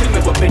them want kill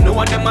me but me know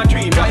what them a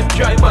dream.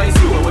 Drive by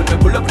slow when we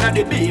pull up in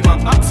the beam.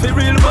 Ask for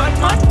real bad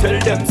man, tell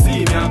them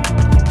see me.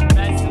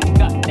 Nice and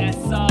got that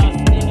sauce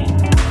in it.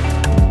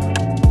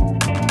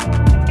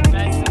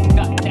 Nice and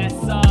got that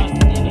sauce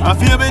in it. I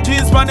feel me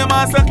jeans from the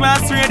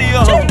Masterclass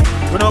Radio.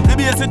 When up the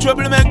bass in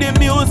trouble make the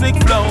music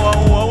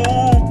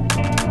flow.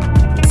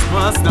 It's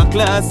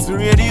Masterclass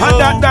Radio.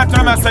 And that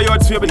time I say yo,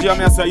 it's favorite jam.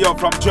 I say yo,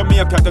 from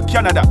Jamaica to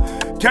Canada,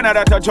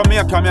 Canada to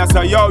Jamaica. I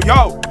say yo.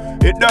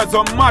 It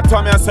doesn't matter,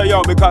 I say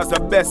yo, because the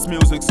best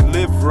music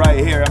live right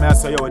here. I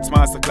say yo, it's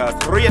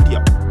Masterclass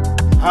Radio.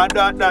 And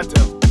that.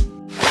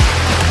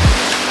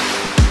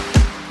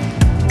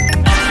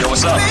 Yo,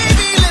 what's up?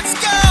 Baby, let's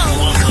go.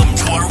 Welcome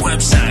to our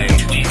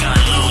website. We got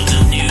loads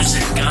of news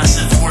and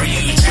gossip for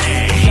you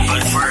today.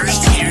 But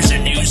first, here's a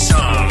new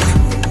song.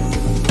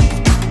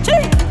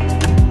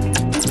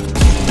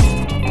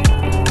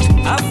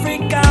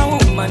 African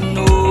woman,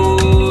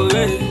 no,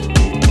 yeah.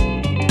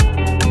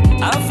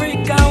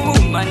 African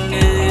woman,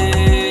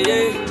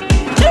 yeah.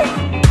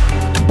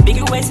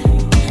 Biggie waist,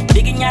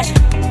 biggie nyash,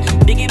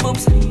 biggie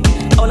boobs,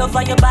 all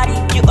over your body,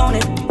 you own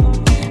it.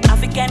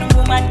 African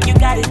woman, you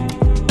got it.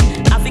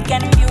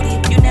 African beauty,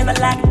 you never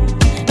lack.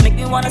 Make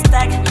me wanna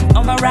stack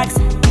on my racks.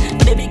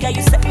 Baby girl,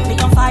 you setting me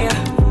on fire.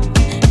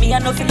 Me, I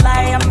know feel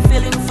like I'm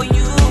feeling for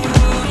you,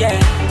 yeah.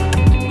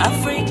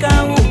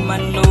 African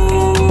woman,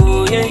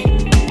 no, yeah.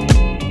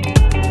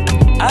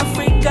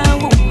 African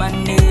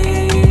woman,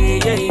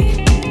 yeah.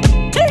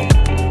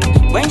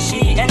 When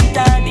she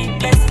enter the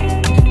place,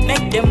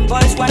 make them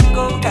boys want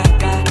go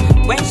gaga.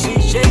 When she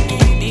shake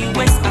it the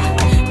waist,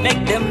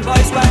 make them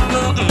boys want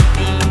go.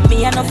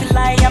 Me, I know feel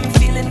like I'm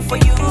feeling for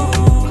you.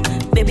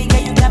 Baby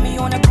girl, you got me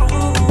on a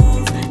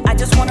groove. I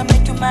just wanna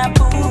make you my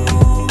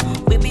boo.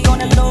 We be on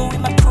the low with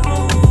my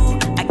crew.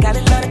 I got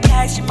a lot of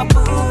cash in my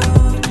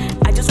boot.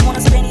 I just wanna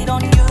spend it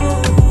on you.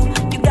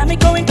 You got me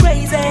going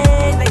crazy,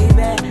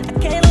 baby. I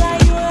can't lie,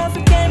 you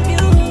African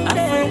beauty.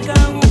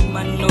 African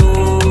woman,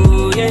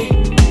 no, yeah.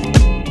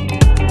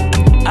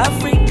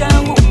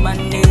 African woman,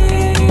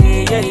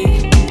 yeah.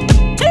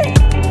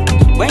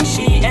 When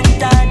she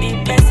enter the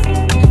place,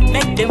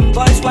 make them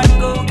boys want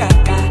go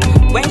gaga.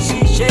 When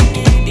she shake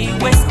it the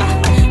waist,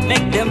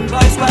 make them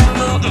boys want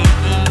go.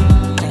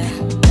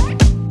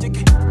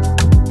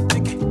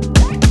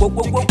 Whoa,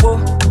 whoa, whoa, whoa.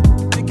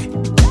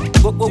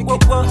 Whoa, whoa, whoa,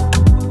 whoa.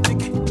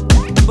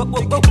 Whoa,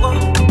 whoa, whoa, whoa.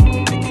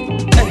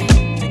 Hey.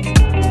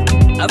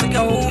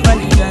 African woman,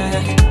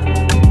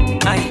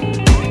 yeah. Aye.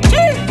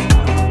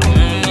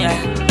 Yeah.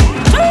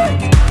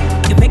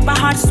 You make my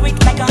heart sweet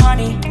like a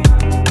honey.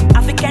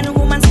 African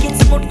woman skin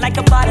smooth like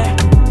a butter.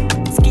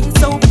 Skin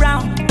so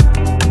brown,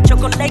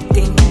 chocolate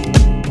thing.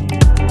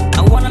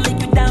 I wanna lay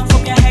you down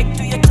from your head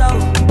to your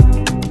toe.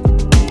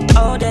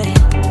 All day,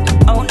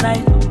 all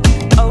night,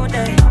 all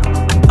day,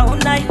 all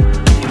night,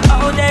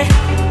 all day.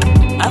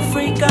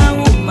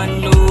 African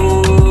woman, no,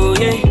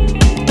 yeah.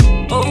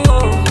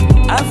 Oh,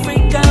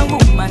 African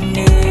woman,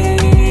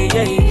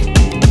 yeah.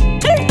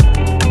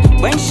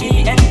 When she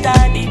enter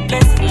the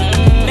place,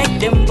 make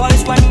them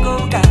boys want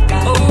go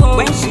gaga. Oh,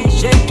 when she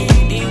shake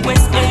it the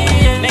waist,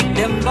 make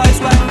them boys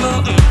want go.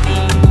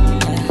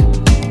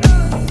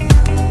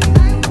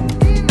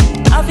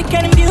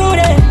 African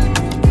beauty,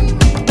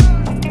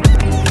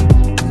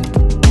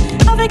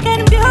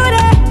 African beauty.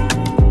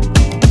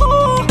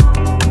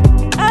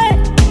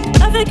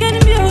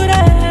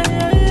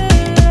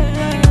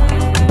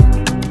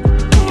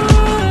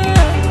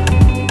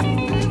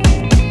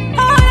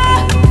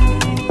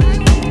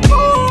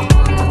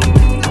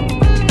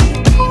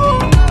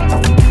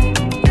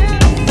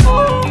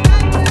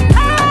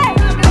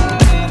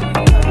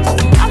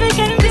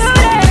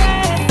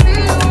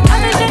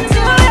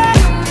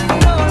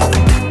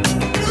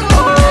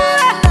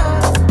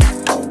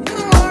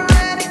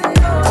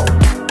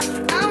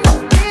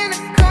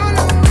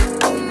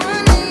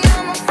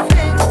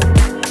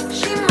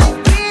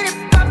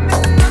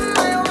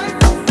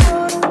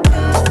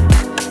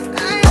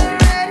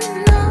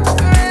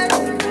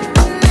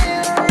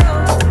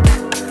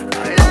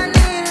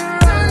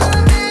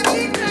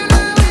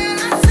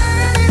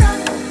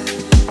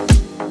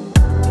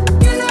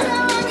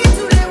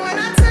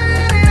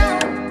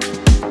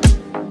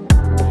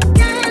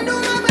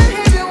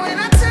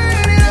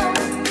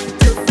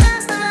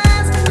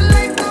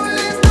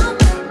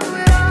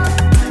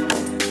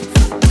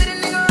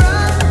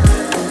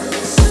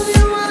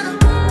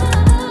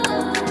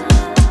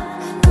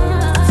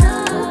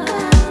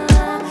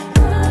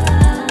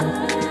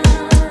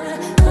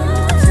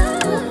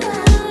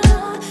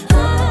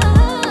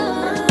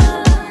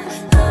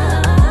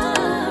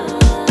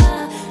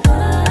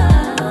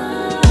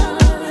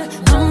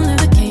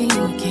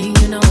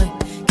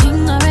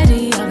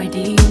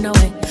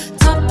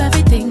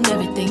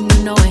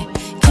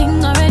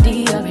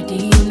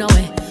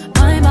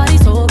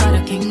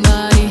 king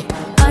body.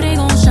 Body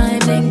gon' shine,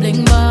 bling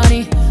bling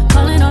body.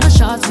 Calling all the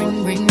shots,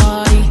 ring ring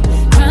body.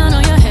 Crown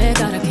on your head,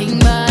 got a king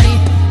body.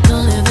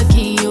 Don't live a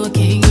king, you a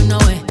king, you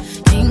know it.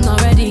 King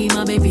already,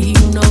 my baby,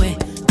 you know it.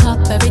 Top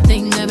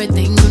everything,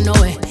 everything, you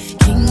know it.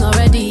 King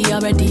already,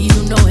 already,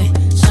 you know it.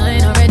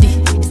 Shine already,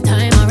 it's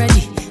time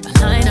already. The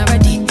line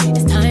already,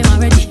 it's time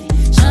already.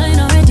 Shine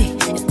already,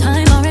 it's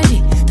time already.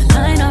 The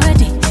line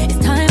already, it's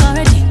time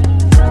already.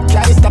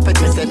 Try to stop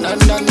it, me say no,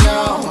 no, no.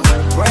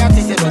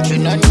 Royalty say don't you,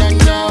 no, no,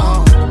 no.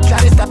 Try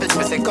to stop it,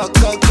 me say go,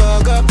 go,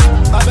 go, go.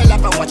 Bubble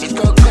up and watch it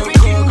go, go,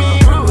 go,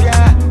 go.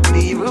 Yeah,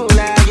 be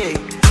ruler,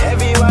 yeah.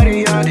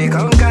 Everybody on the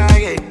conquer,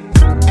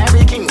 yeah.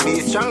 Every king be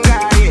stronger,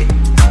 yeah.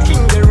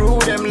 King the rule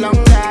them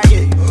longer,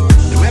 yeah.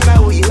 Remember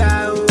who you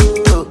are,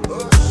 oh.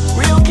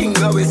 Real king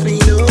always be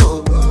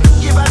no.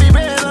 Give up the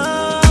better.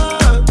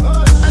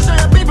 I show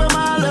your people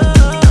my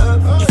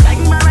love. You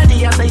sang my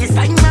ready, I say you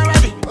sang my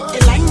ready.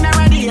 You line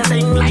already, I say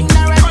you line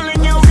already.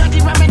 Calling you got the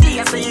remedy,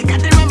 I say you got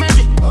the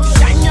remedy.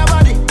 Shine your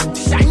body,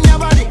 shine your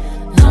body.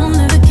 Long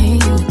live the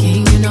king,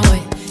 you know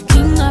it.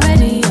 King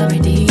already,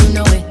 already, you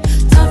know it.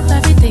 Top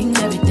everything,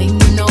 everything,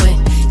 you know it.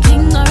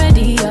 King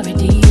already,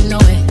 already, you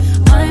know it.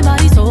 My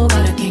body, soul,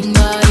 got a king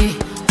body.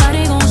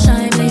 Body gon'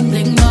 shine, bling,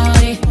 bling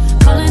body.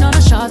 Calling all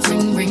the shots,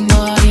 ring, ring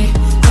body.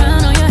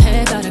 Crown on your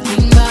head, got a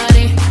king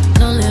body.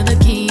 Long live the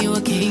king, you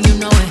a king, you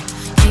know it.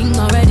 King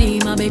already,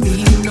 my baby,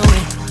 you know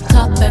it.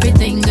 Top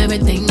everything,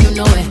 everything, you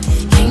know it.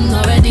 King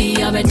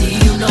already, already,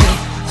 you know it.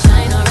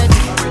 Shine already,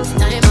 it's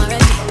time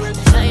already.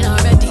 Shine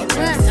already, it's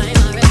time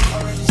already.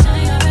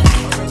 Shine already,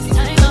 it's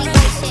time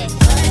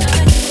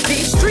already.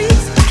 These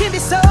streets can be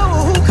so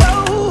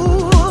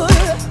cold,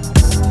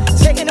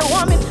 taking a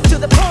woman to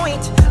the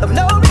point of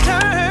no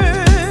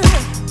return.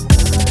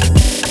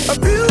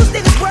 Abused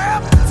in this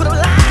world for the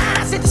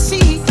lies and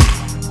deceit.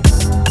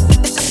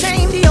 It's a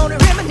shame, the only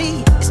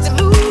remedy is to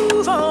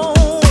move on.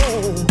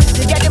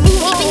 You got to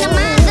move on. Deep in the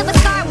minds of a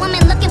scarred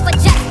woman looking for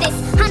justice,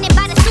 haunted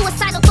by the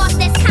suicidal thoughts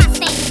that's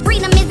constant.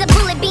 Freedom is a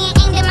bullet being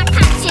aimed at my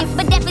conscience,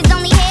 but death is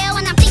only hell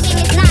and I'm thinking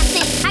it's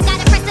nonsense. I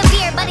gotta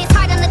persevere, but it's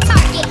hard on the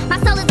target. My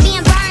soul is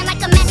being burned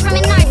like a match from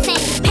an arson,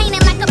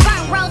 painted like a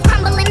burnt rose,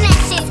 crumbling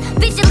ashes.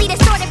 Visually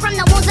distorted from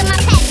the wounds of my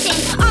passion.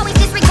 Always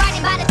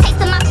disregarded by the taste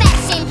of my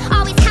fashion.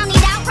 Always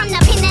counted out from the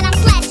pen that I'm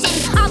slashing.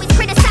 Always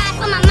criticized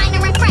for my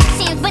minor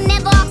infractions, but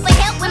never offer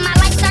help when my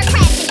life starts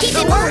crashing. Keep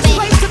The it worst moving.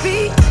 place to be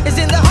is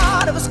in the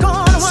heart of a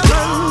scorned woman,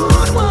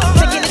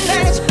 taking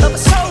advantage of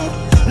a soul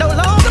no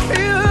longer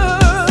pure.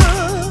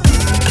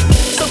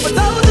 So for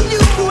those of you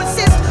who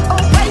insist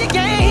on playing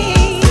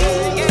games,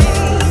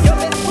 your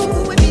best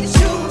move would be to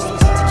choose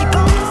to keep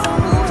on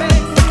moving.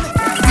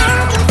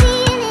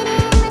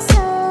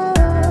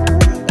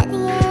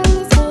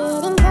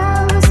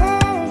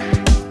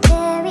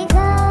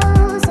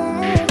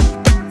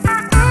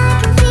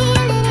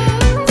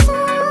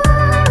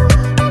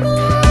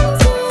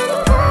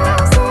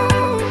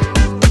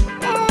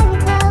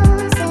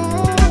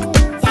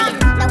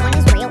 No one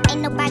is real,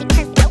 ain't nobody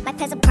perfect. Life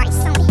has a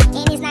price on it,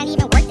 and it's not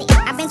even worth it.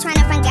 I've been trying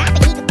to find God,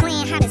 but he could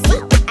plan how to see.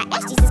 I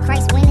asked Jesus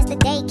Christ, when is the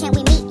day? Can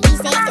we meet? He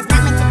said it's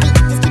not meant to be.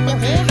 Just keep your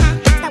head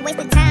high. Stop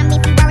wasting time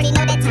if you already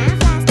know that time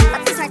flies.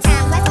 Fuck these hard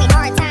times, life made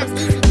hard times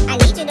easy. I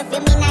need you to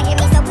feel me, not hear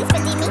me, so please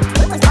believe me.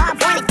 We was all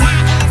born to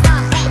die, and it's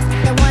all facts.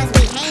 The ones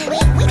we hang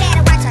with, we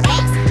better watch our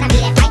backs. Now be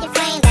that fighting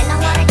flame that no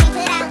water can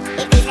put out.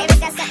 If these haters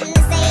got something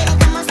to say, then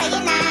come on, say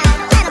it now.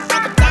 Let them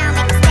break it down,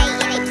 make them stay in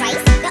their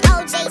place. The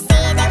OJ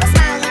said they was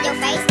smiling in your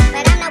face,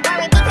 but I'm not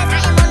worried because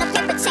I am on a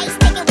paper chase,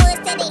 taking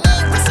woods to the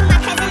end, wishing my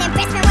cousin and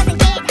best friend wasn't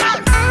dead. I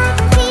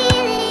can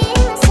feel it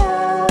in my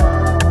soul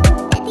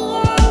that the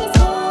end is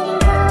getting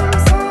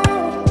closer,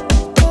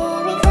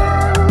 very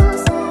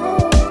closer.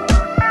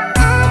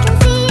 I can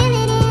feel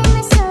it in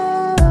my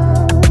soul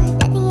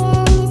that the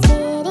end is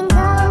getting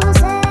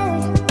closer,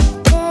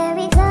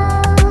 very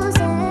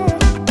closer.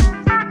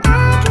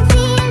 I can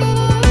feel it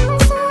in my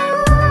soul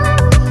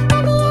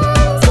that the end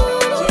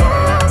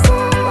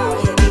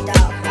is getting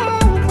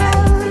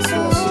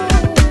closer,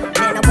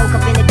 Man, I woke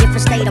up in a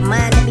different state of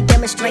mind. Let me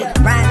demonstrate.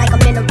 Ride like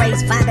I'm in a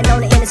race, vibing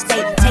on the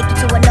interstate. Take you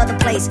to another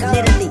place,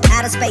 literally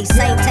outer space.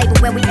 Same table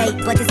where we ate,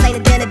 but this ain't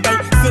a dinner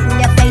date. Sitting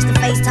there face to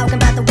face, talking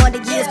about the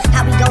wonder years.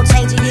 How we gon'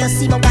 change it here?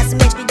 Simo got some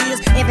extra years.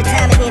 Every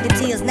time it ended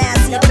tears, now I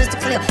see it crystal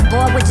clear.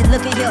 Boy, would you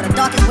look at here? The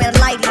dark is where the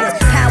light is.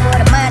 Power of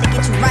the mind to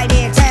get you right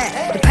every time.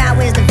 The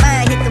power is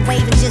divine, hit the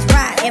wave and just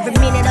ride. Every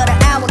minute of the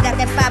hour, got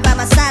that fire by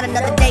my side.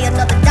 Another day,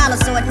 another dollar,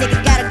 so a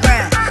nigga gotta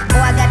grind.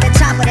 Boy, I got that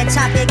chopper, get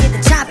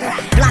the chopper.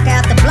 Blocker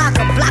after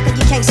blocker,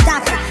 you can't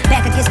stop it.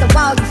 Back against the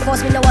wall, you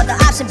force me no other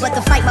option but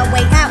to fight my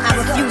way out. I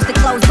refuse to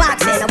close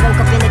boxes. Man, I woke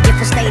up in a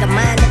different state of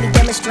mind. Let me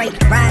demonstrate.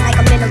 Ride like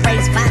I'm in a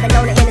race, vibing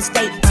on the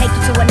interstate. Take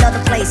you to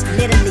another place,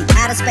 literally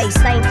outer space.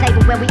 Same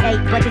table where we ate,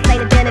 but this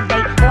ain't a dinner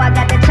date. Boy, I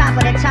got that chopper,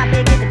 get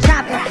the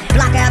chopper.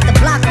 Blocker after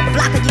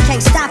blocker, you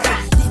can't stop it.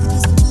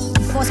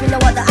 You force me no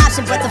other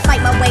option but to fight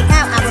my way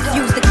out. I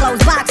refuse to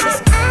close boxes.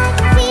 I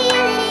can feel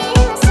it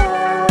in my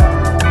soul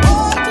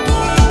that the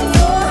end is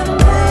getting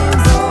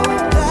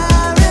closer,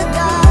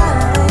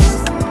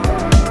 paradise.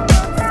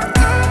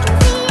 I can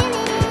feel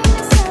it in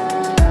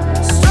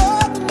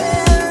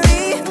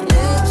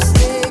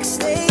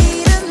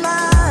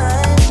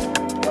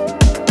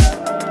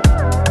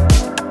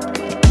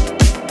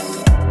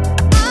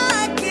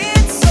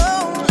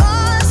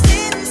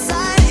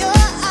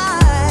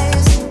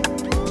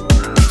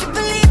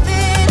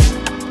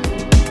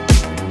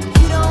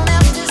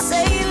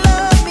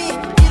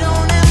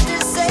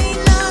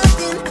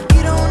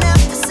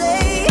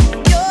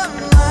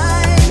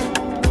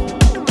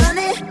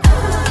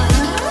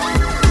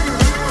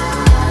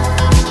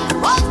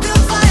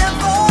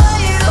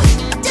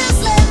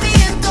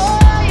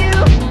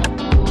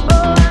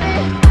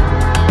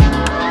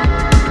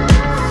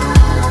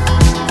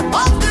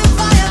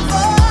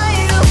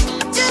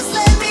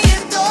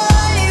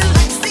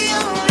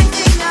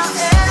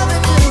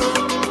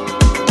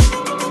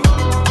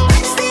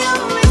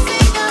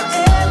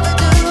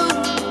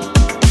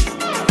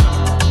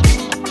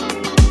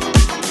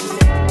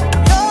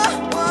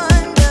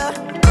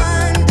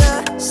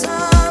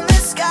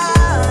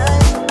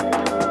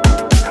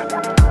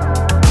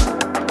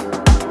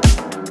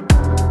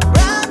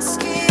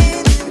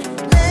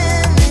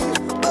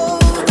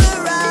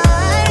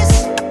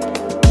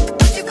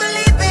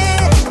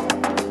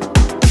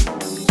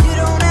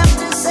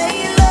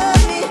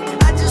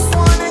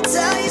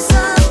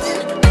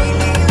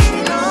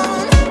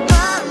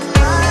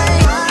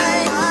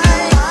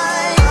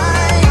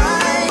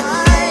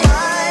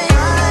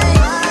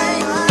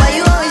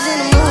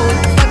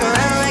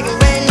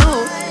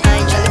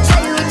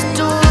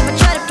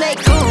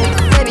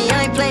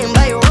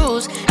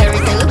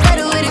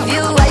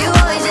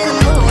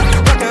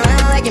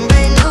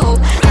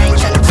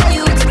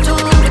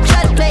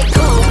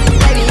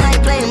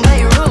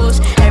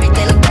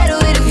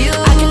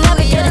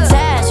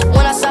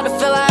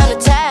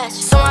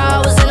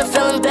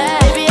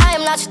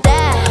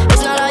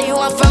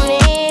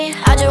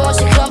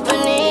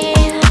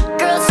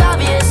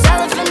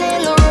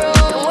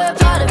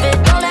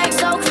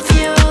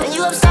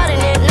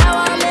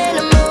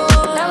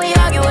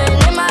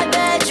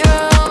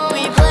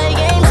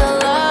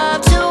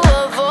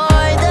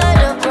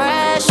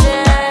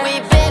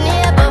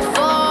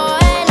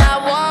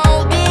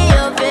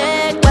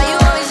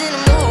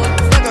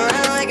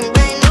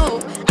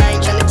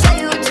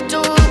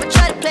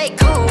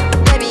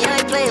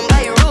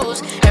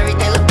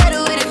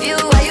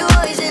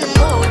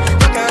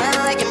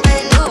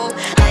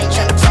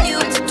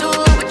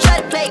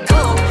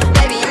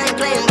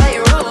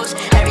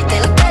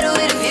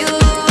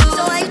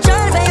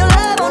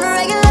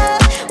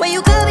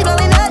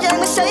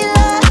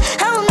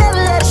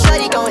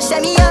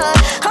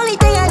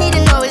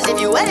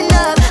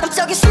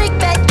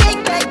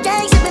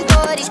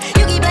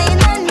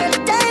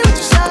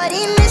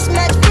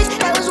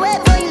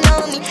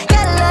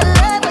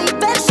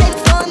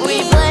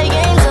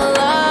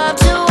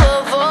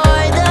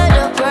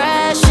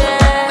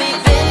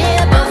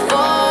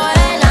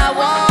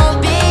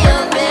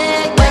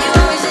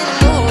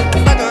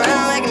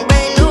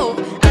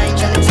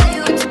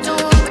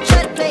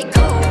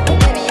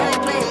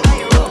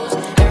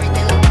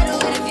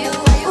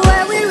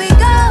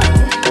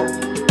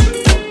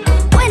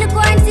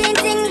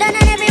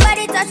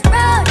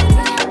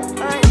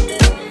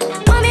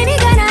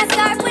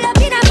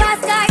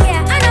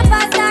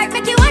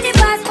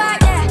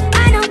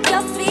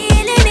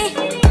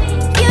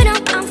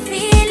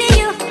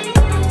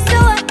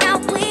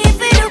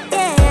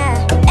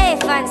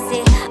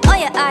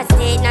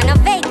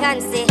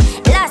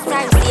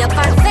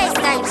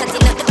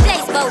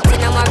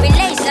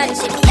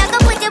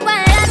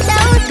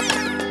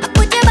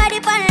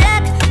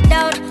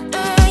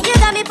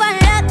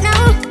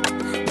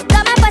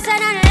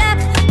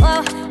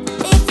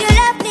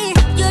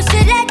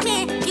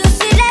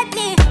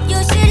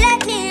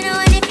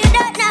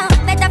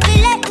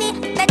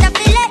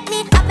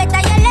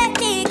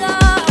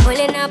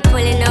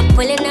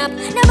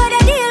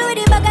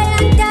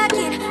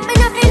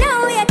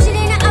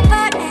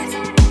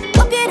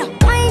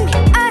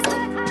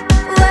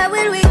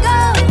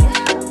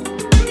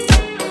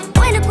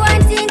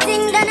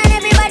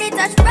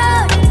touch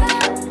road.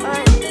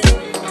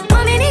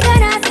 Mommy, nigga,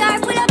 not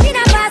start, pull up in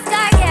a fast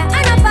car, yeah.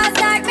 I know fast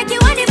start, make you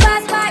want the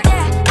fast part,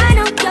 yeah. I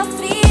know you're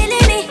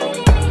feeling me,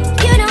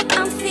 you know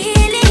I'm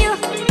feeling you.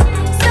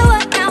 So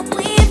what now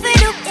we for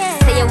do, yeah.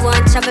 Say you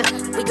want trouble,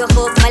 we go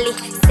hope Molly.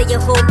 Say you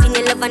hope in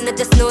your love and not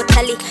just no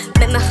tally.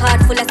 Make my heart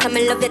full of time,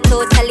 I love you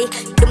totally.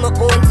 Do my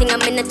own thing,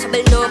 I'm in no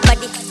trouble,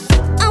 nobody.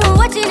 I'm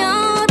watching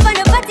out for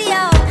the party,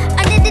 yo.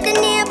 I did it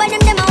near, but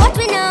them I watch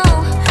me now.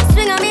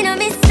 Swing on me, no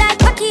miss like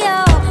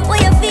Pacquiao. What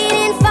you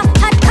feeling for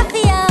hot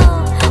coffee, yo?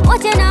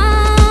 Watch you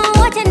now,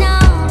 watch you now.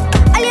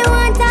 All you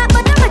want talk,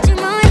 but how much you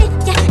money?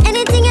 Yeah,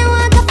 anything you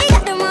want, coffee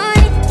got the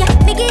money. Yeah,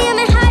 me give you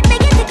my heart,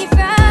 make you take it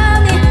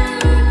from me.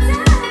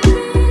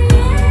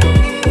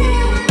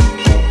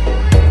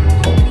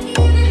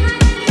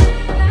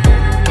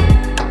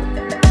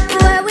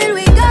 Where will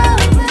we go?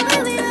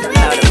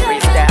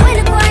 When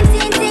the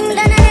quarantine thing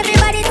done and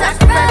everybody touch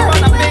road.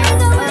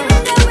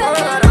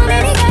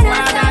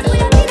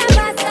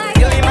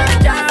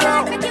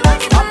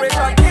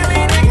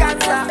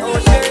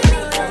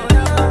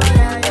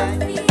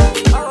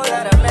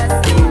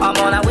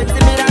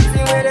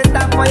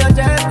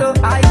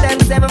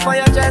 For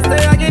your chest, so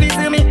give it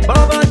to me.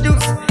 Bobo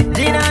juice,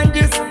 gin and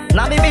juice.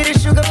 Now me be the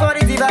sugar for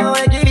the diva, oh,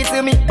 give it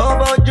to me.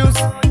 Bobo juice,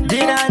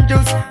 gin and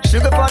juice.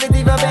 Sugar for the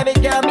diva, baby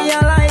girl, me I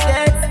like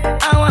it.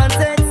 I want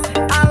it,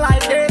 I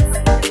like it.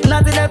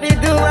 Nothing that we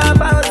do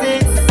about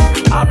it.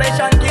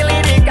 Operation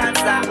killing the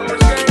cancer.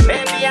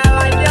 Baby, I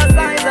like your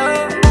size,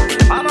 oh.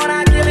 I'm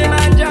gonna kill him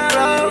and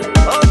Jaro.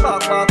 Oh,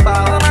 fuck, fuck,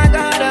 fuck, oh my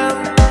God, oh.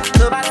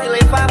 So battle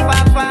it, fa, fa,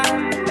 fa.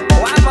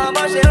 One more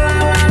bush, la,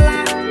 la, la.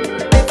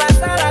 If I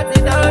saw that,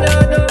 it, do,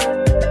 do.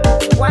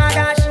 Why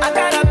gosh, I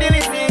got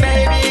ability,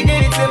 baby,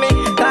 give it to me.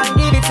 Can't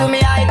give it to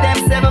me,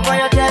 item 7 for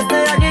your chest,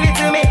 give it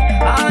to me.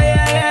 Oh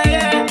yeah, yeah,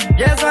 yeah.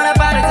 Just wanna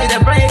party till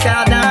the break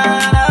out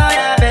down. Oh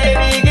yeah,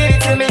 baby, give it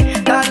to me.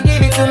 Can't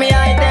give it to me,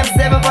 item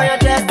 7 for your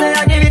chest,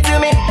 give it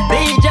to me.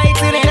 DJ,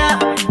 tune it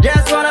up.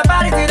 Just wanna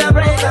party till the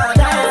break out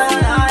down.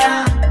 Oh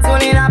yeah,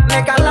 tune it up,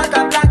 make a lock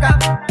up, lock up.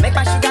 Make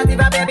my sugar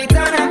diva, baby,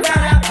 turn up,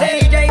 turn up.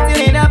 DJ,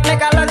 tune it up,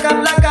 make a lock up,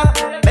 lock up.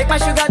 Make my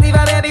sugar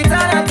diva, baby,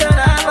 turn up, turn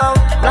up. Oh,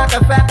 like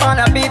a fat on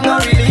a beat, no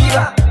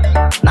reliever.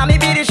 Now me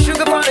be the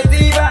sugar for the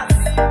diva.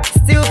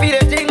 Still be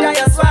the ginger,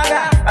 your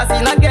swagger. I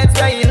see not get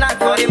where you knock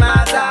for the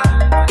matter.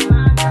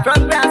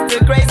 From grace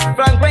to grace,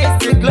 from grace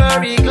to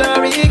glory,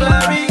 glory,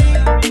 glory.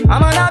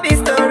 I'm on a big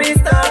story,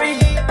 story.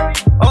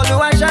 Oh, do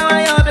I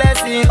shower your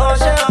blessing? Oh,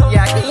 show.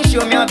 Yeah, can you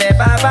show me your baby,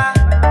 baba?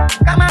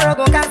 Come on,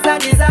 go casa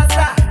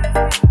disaster.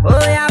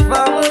 Oh, yeah,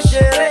 for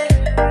mushere.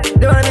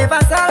 Don't me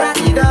pass all that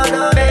you don't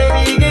know,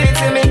 baby. Give it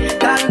to me,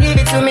 can't give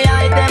it to me.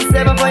 Item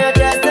 7 for your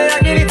chest,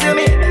 give it to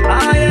me.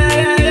 Oh, yeah,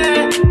 yeah,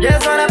 yeah.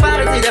 Just wanna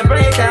party till the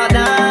break out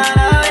down.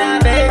 Oh, yeah,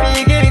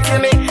 baby, give it to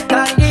me.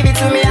 Can't give it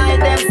to me.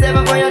 Item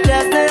 7 for your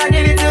chest,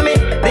 give it to me.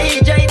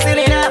 DJ,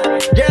 tune it up.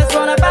 Just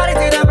wanna party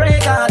till the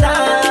break out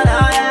down.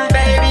 Oh, yeah,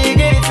 baby,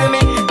 give it to me.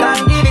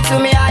 Can't give it to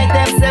me.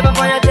 Item 7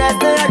 for your chest,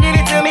 give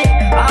it to me.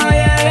 Oh,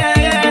 yeah, yeah,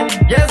 yeah.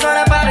 Just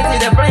wanna party till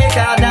the break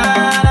out down.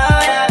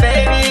 Oh, yeah,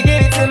 baby,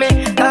 give it to me.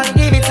 Can't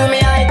give it to me.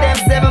 Item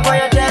 7 for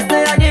your chest,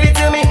 give it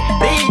to me.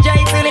 DJ,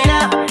 tune it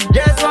up.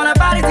 Just wanna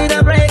party till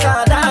the break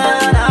out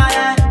down. Oh,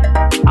 yeah.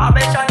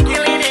 Operation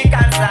killing the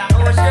cancer.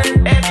 Oh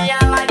shit, baby, I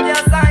like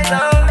your size, oh.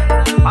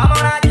 I'm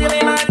gonna kill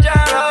him and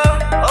Jaro.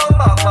 Oh,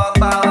 fuck, fuck,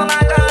 fuck, oh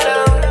my God,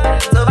 oh.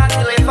 So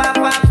battle it, fa,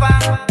 fa, fa.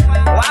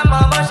 One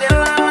more bush, la,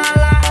 la,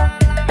 la.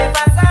 If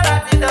I saw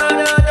that, it, do,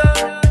 do, do.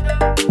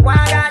 Why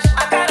gosh, I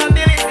got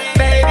ability,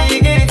 baby,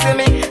 give it to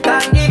me.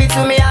 Can't give it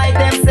to me,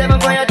 item 7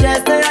 for your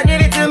chest,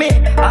 give it to me.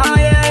 Oh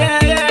yeah,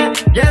 yeah, yeah.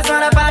 Just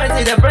wanna party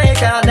till the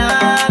break out down.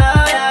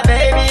 Oh yeah,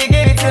 baby,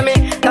 give it to me.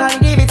 Can't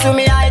give it to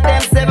me,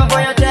 item 7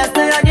 for your chest,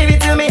 give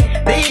it to me.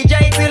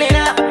 DJ, tune it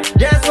up.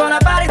 Just wanna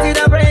party till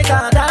the break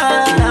out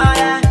down. Oh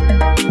yeah.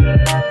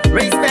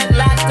 Respect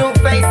like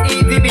Two-Face,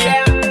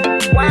 EDBL.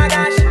 Why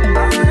gosh?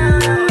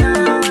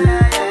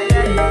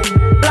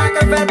 Black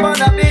and Fat on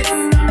the beats.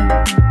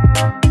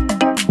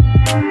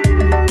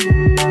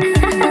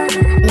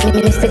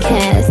 Mr.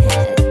 Kaz.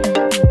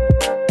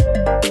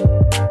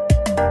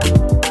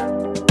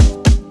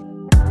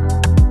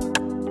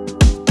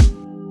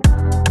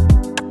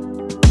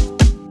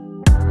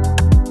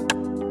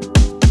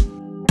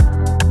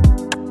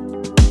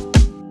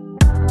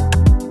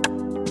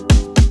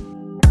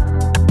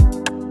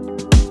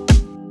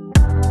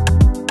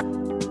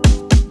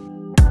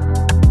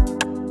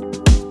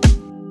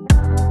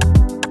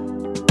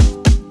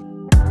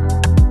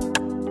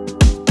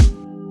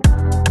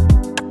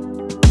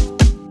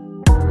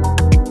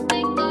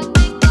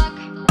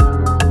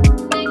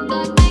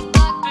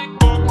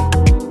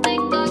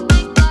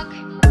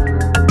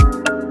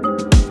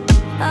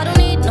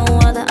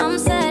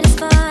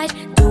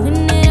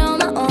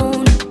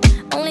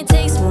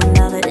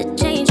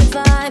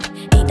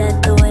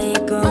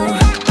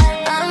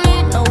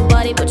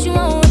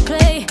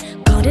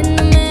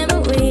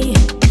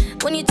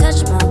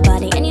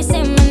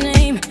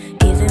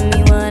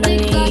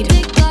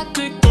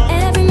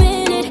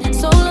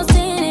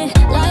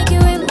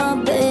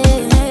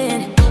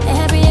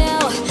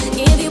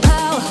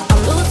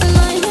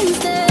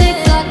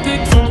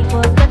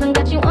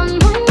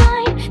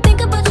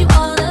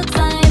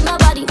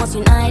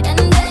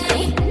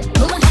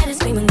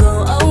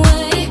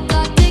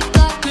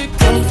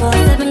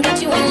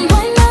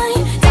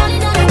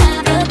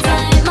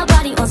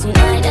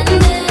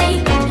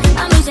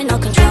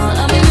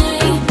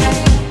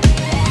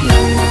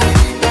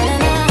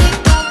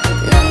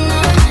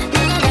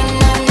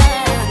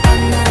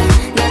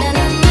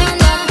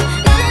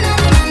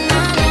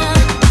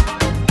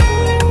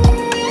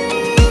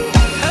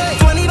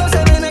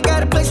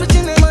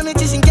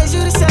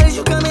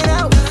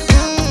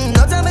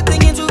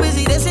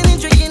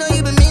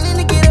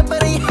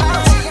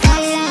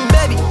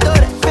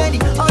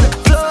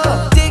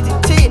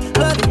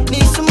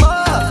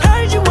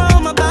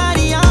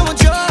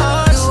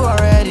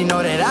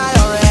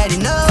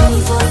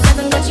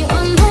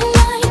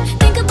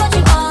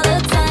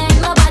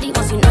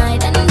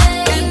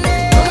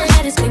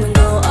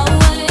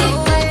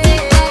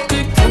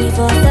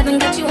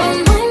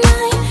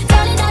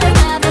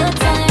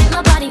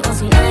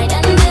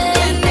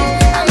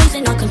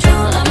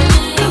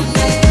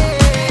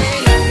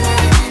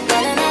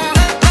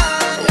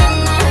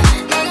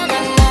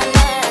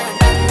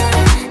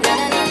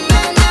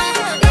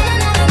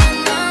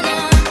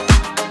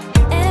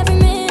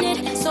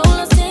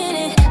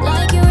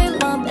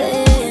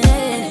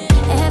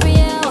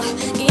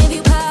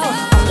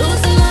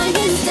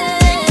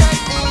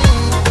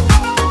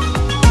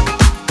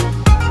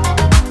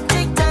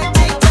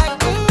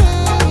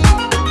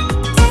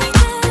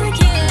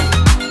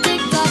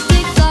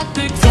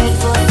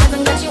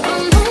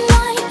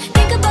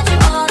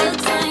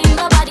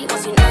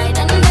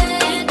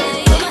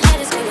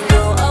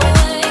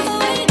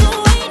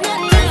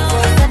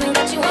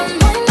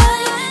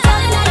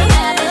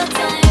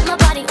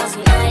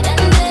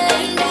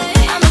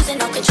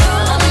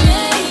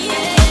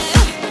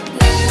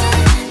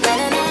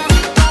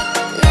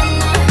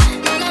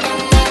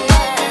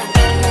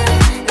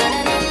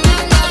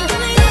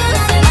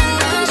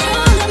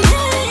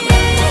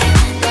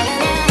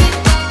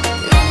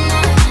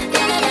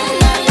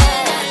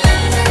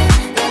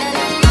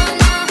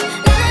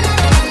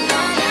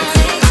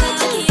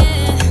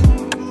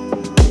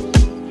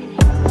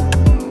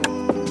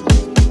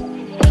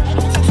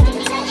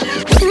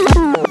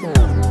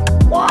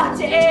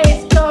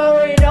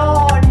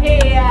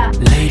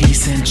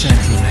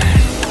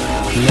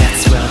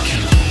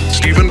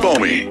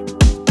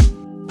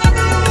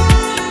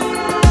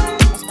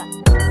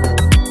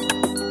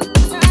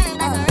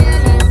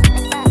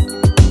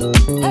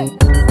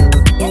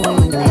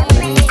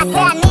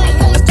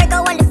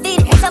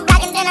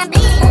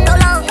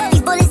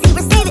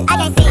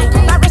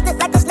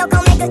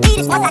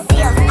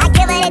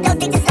 it, they don't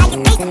think just like it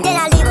beats. Then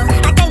I leave her.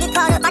 I can't get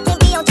caught up, I can't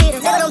be on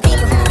cheaters. Look at them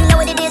people, you know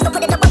what it is, so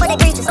put it up over their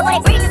breaches. So for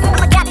their breaches,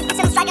 I'ma get out this bitch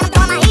and I'm striking, I'm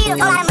throwing my heaters.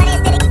 Whole lot of money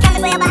instead of keep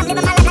coming forever, I'm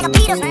living my life like a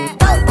Peter.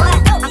 Go, boy,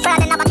 I'm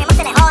trying enough, I can't move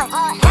it hard.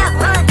 Help,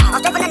 run, I'm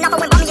straight from the number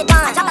when bumming your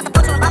done. I drop out the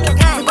poach and bumming a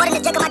gun. We bought in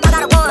the jacket, my dog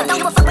got a one. But don't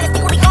give a fuck when the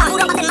stick will be gone.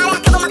 Moved up, I said, Molly,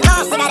 I cover my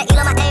guns. They got an eel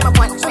on my name, I'm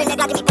one. Shoot a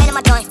nigga, I give me pain in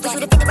my joint. We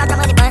shoot a 50 round, I'm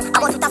 100 guns. I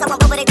want 2,000, I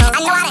want over they done. I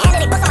know how to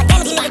handle it, bust on my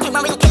damage, these niggas can't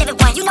run, we gon' kill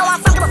everyone. You know where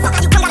I'm from, give a fuck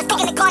how you come, got a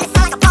stick in the car, and it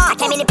sound like a pawn. I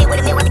came in the pit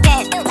with a meal with the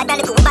cash. Like that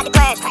nigga, we about to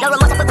crash. No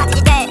remorse, I put back to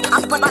your dad.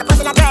 I'm supposed by the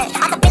person I drag.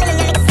 I'm the feeling and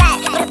the nigga sad.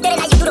 But if did it,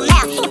 now you do the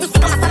math. If you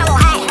sick on my son, I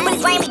won't hide. When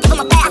it's rain, we give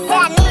him a bath. I say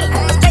I need it.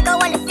 The straight go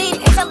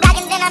undefeated. It's so black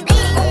and then I'm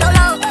bleeding. So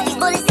long, these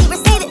bullets, he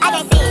receive it. I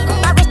can't see it.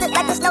 My wrist look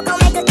like the snow gon'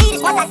 make her eat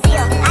it. Once I see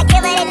her, I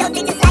give her, they don't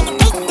think just like it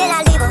beats. Then I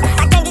leave her.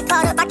 I can't get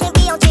caught up, I can't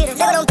be on cheaters.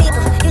 Look at them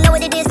people, you know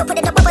what it is, so put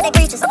it up over their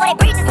breaches. So for their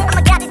breaches,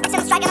 I'ma get out this bitch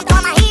and I'm striking, I'm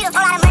throwing my heaters.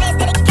 Whole lot of money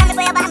instead of keep coming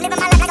forever, I'm living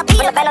my life like a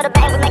Peter. From the band of the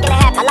bang, we making it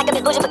happen. I like a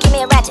bitch bougie, but keep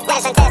me a ratchet. Yeah,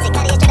 it's fantastic,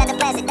 got it straight out the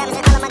plastic, diamonds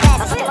in all of my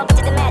glasses. I'm fucking my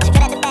bitch at the magic,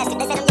 cut out the basket.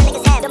 They say them young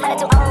niggas have the money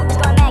too old, it's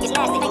going mag, it's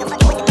nasty. Make 'em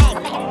fuck you with the mag.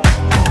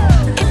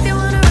 If you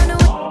wanna run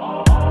away.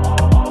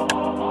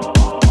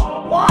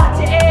 What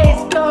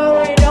is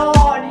going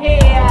on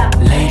here?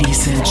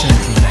 Ladies and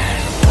gentlemen,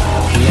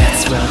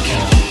 let's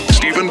welcome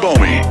Stephen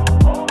Bomey.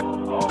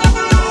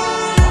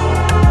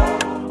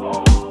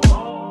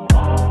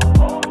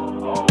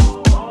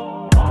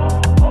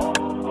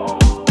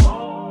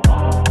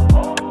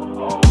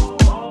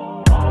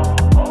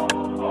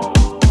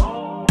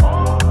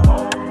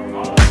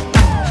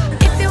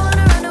 If you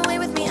wanna run away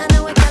with me, I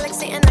know a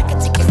galaxy and I can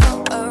take you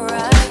for a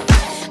ride.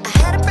 I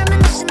had a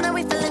premonition that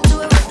we fell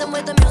into a rhythm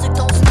where the music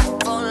don't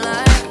stop for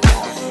life.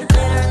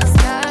 Glitter in the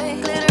sky,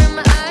 glitter in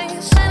my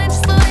eyes, shining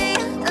just the way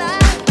I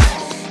like.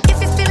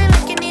 If you're feeling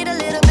like you need a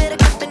little bit of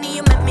company,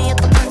 you met me at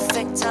the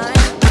perfect time.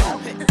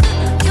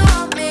 You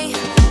want me,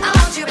 I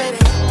want you, baby.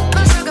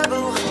 My sugar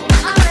boo,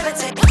 I'm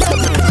levitating.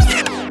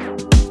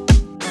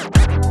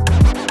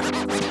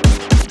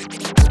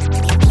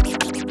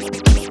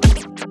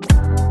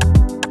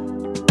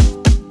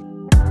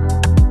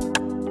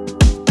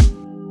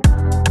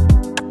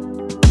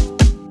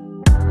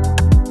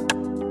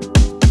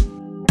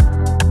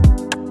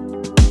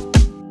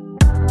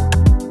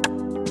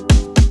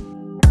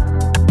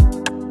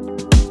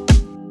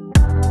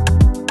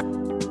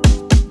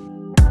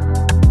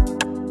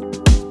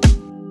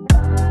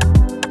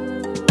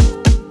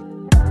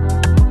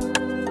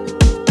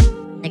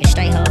 Nigga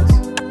straight hoes.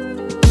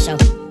 So,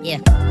 yeah.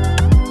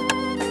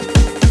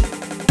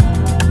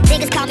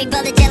 Niggas call me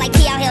Brother J like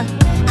T out here.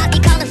 I be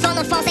calling phone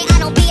on phone, say I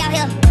don't be out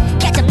here.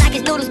 Catch 'em, knock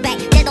his noodles back,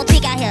 there's no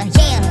tweak out here.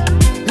 Yeah.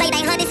 Late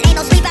 800s, ain't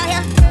no sleep out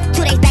here.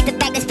 2 days back to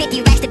back, that's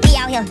 50 racks to be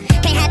out here.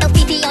 Can't have no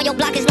Fifi on your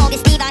block as long as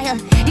Steve out here.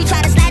 You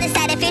try to slide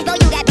inside that fish, bro,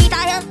 you got beef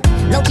out here.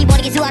 Low key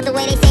wanna get you out the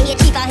way, they say he a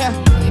chief out here.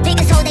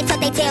 Niggas hold they tuck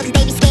they tail cause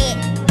they be scared.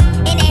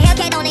 In that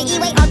Hellcat on the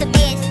E-way off the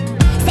beds.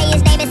 Say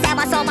his name inside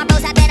my soul, my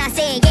bros, I bet I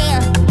said, yeah.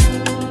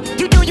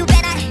 You do, you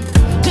better.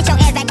 Get your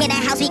ass back in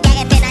that house, we got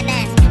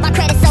F9s. My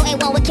credit so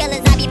A1 with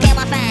killers, I be paying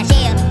my fines,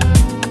 yeah.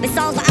 The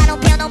songs but I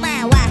don't pay no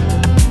mind, why?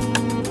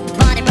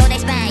 Vaughn and bro, they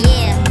spine,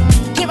 yeah.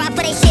 Get right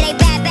for they shit, they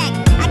bad back.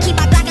 I keep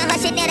my Glock and her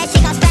shit, now that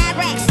shit cost 5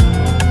 racks.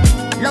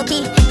 Low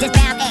key, just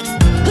bound X.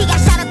 He got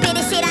shot up in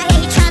this shit, I hear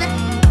he tryna.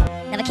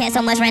 Never cared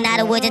so much, ran out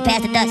of wood, just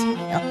past the Dutch.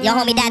 Your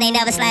homie died, ain't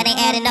never slide, ain't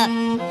adding up.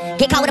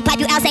 Get caught with a pipe,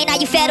 you out, say now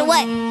you fed or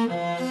what?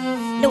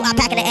 New I'm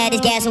packing to add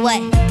this gas or what?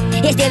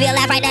 It's still real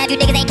life right now if you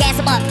niggas ain't gas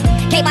 'em up.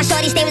 Came my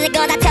shorty, stay with the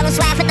guns, I tell 'em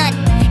slide for nothing.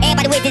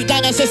 Everybody with this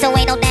gang ain't shit, so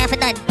ain't no down for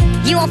nothing.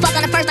 You won't fuck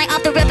on the first night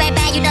off the rip, ain't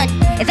bad you nothing.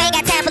 If I ain't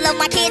got time for love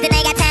my kids, then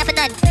ain't got time for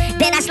nothing.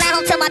 Then I slide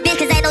home to my bitch,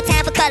 cause ain't no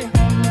time for color.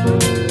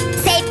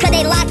 Safe cause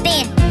they locked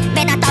in.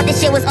 Man, I thought this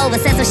shit was over,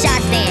 send some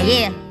shots then,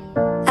 yeah.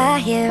 I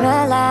hear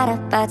a lot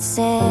about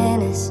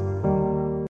sinners.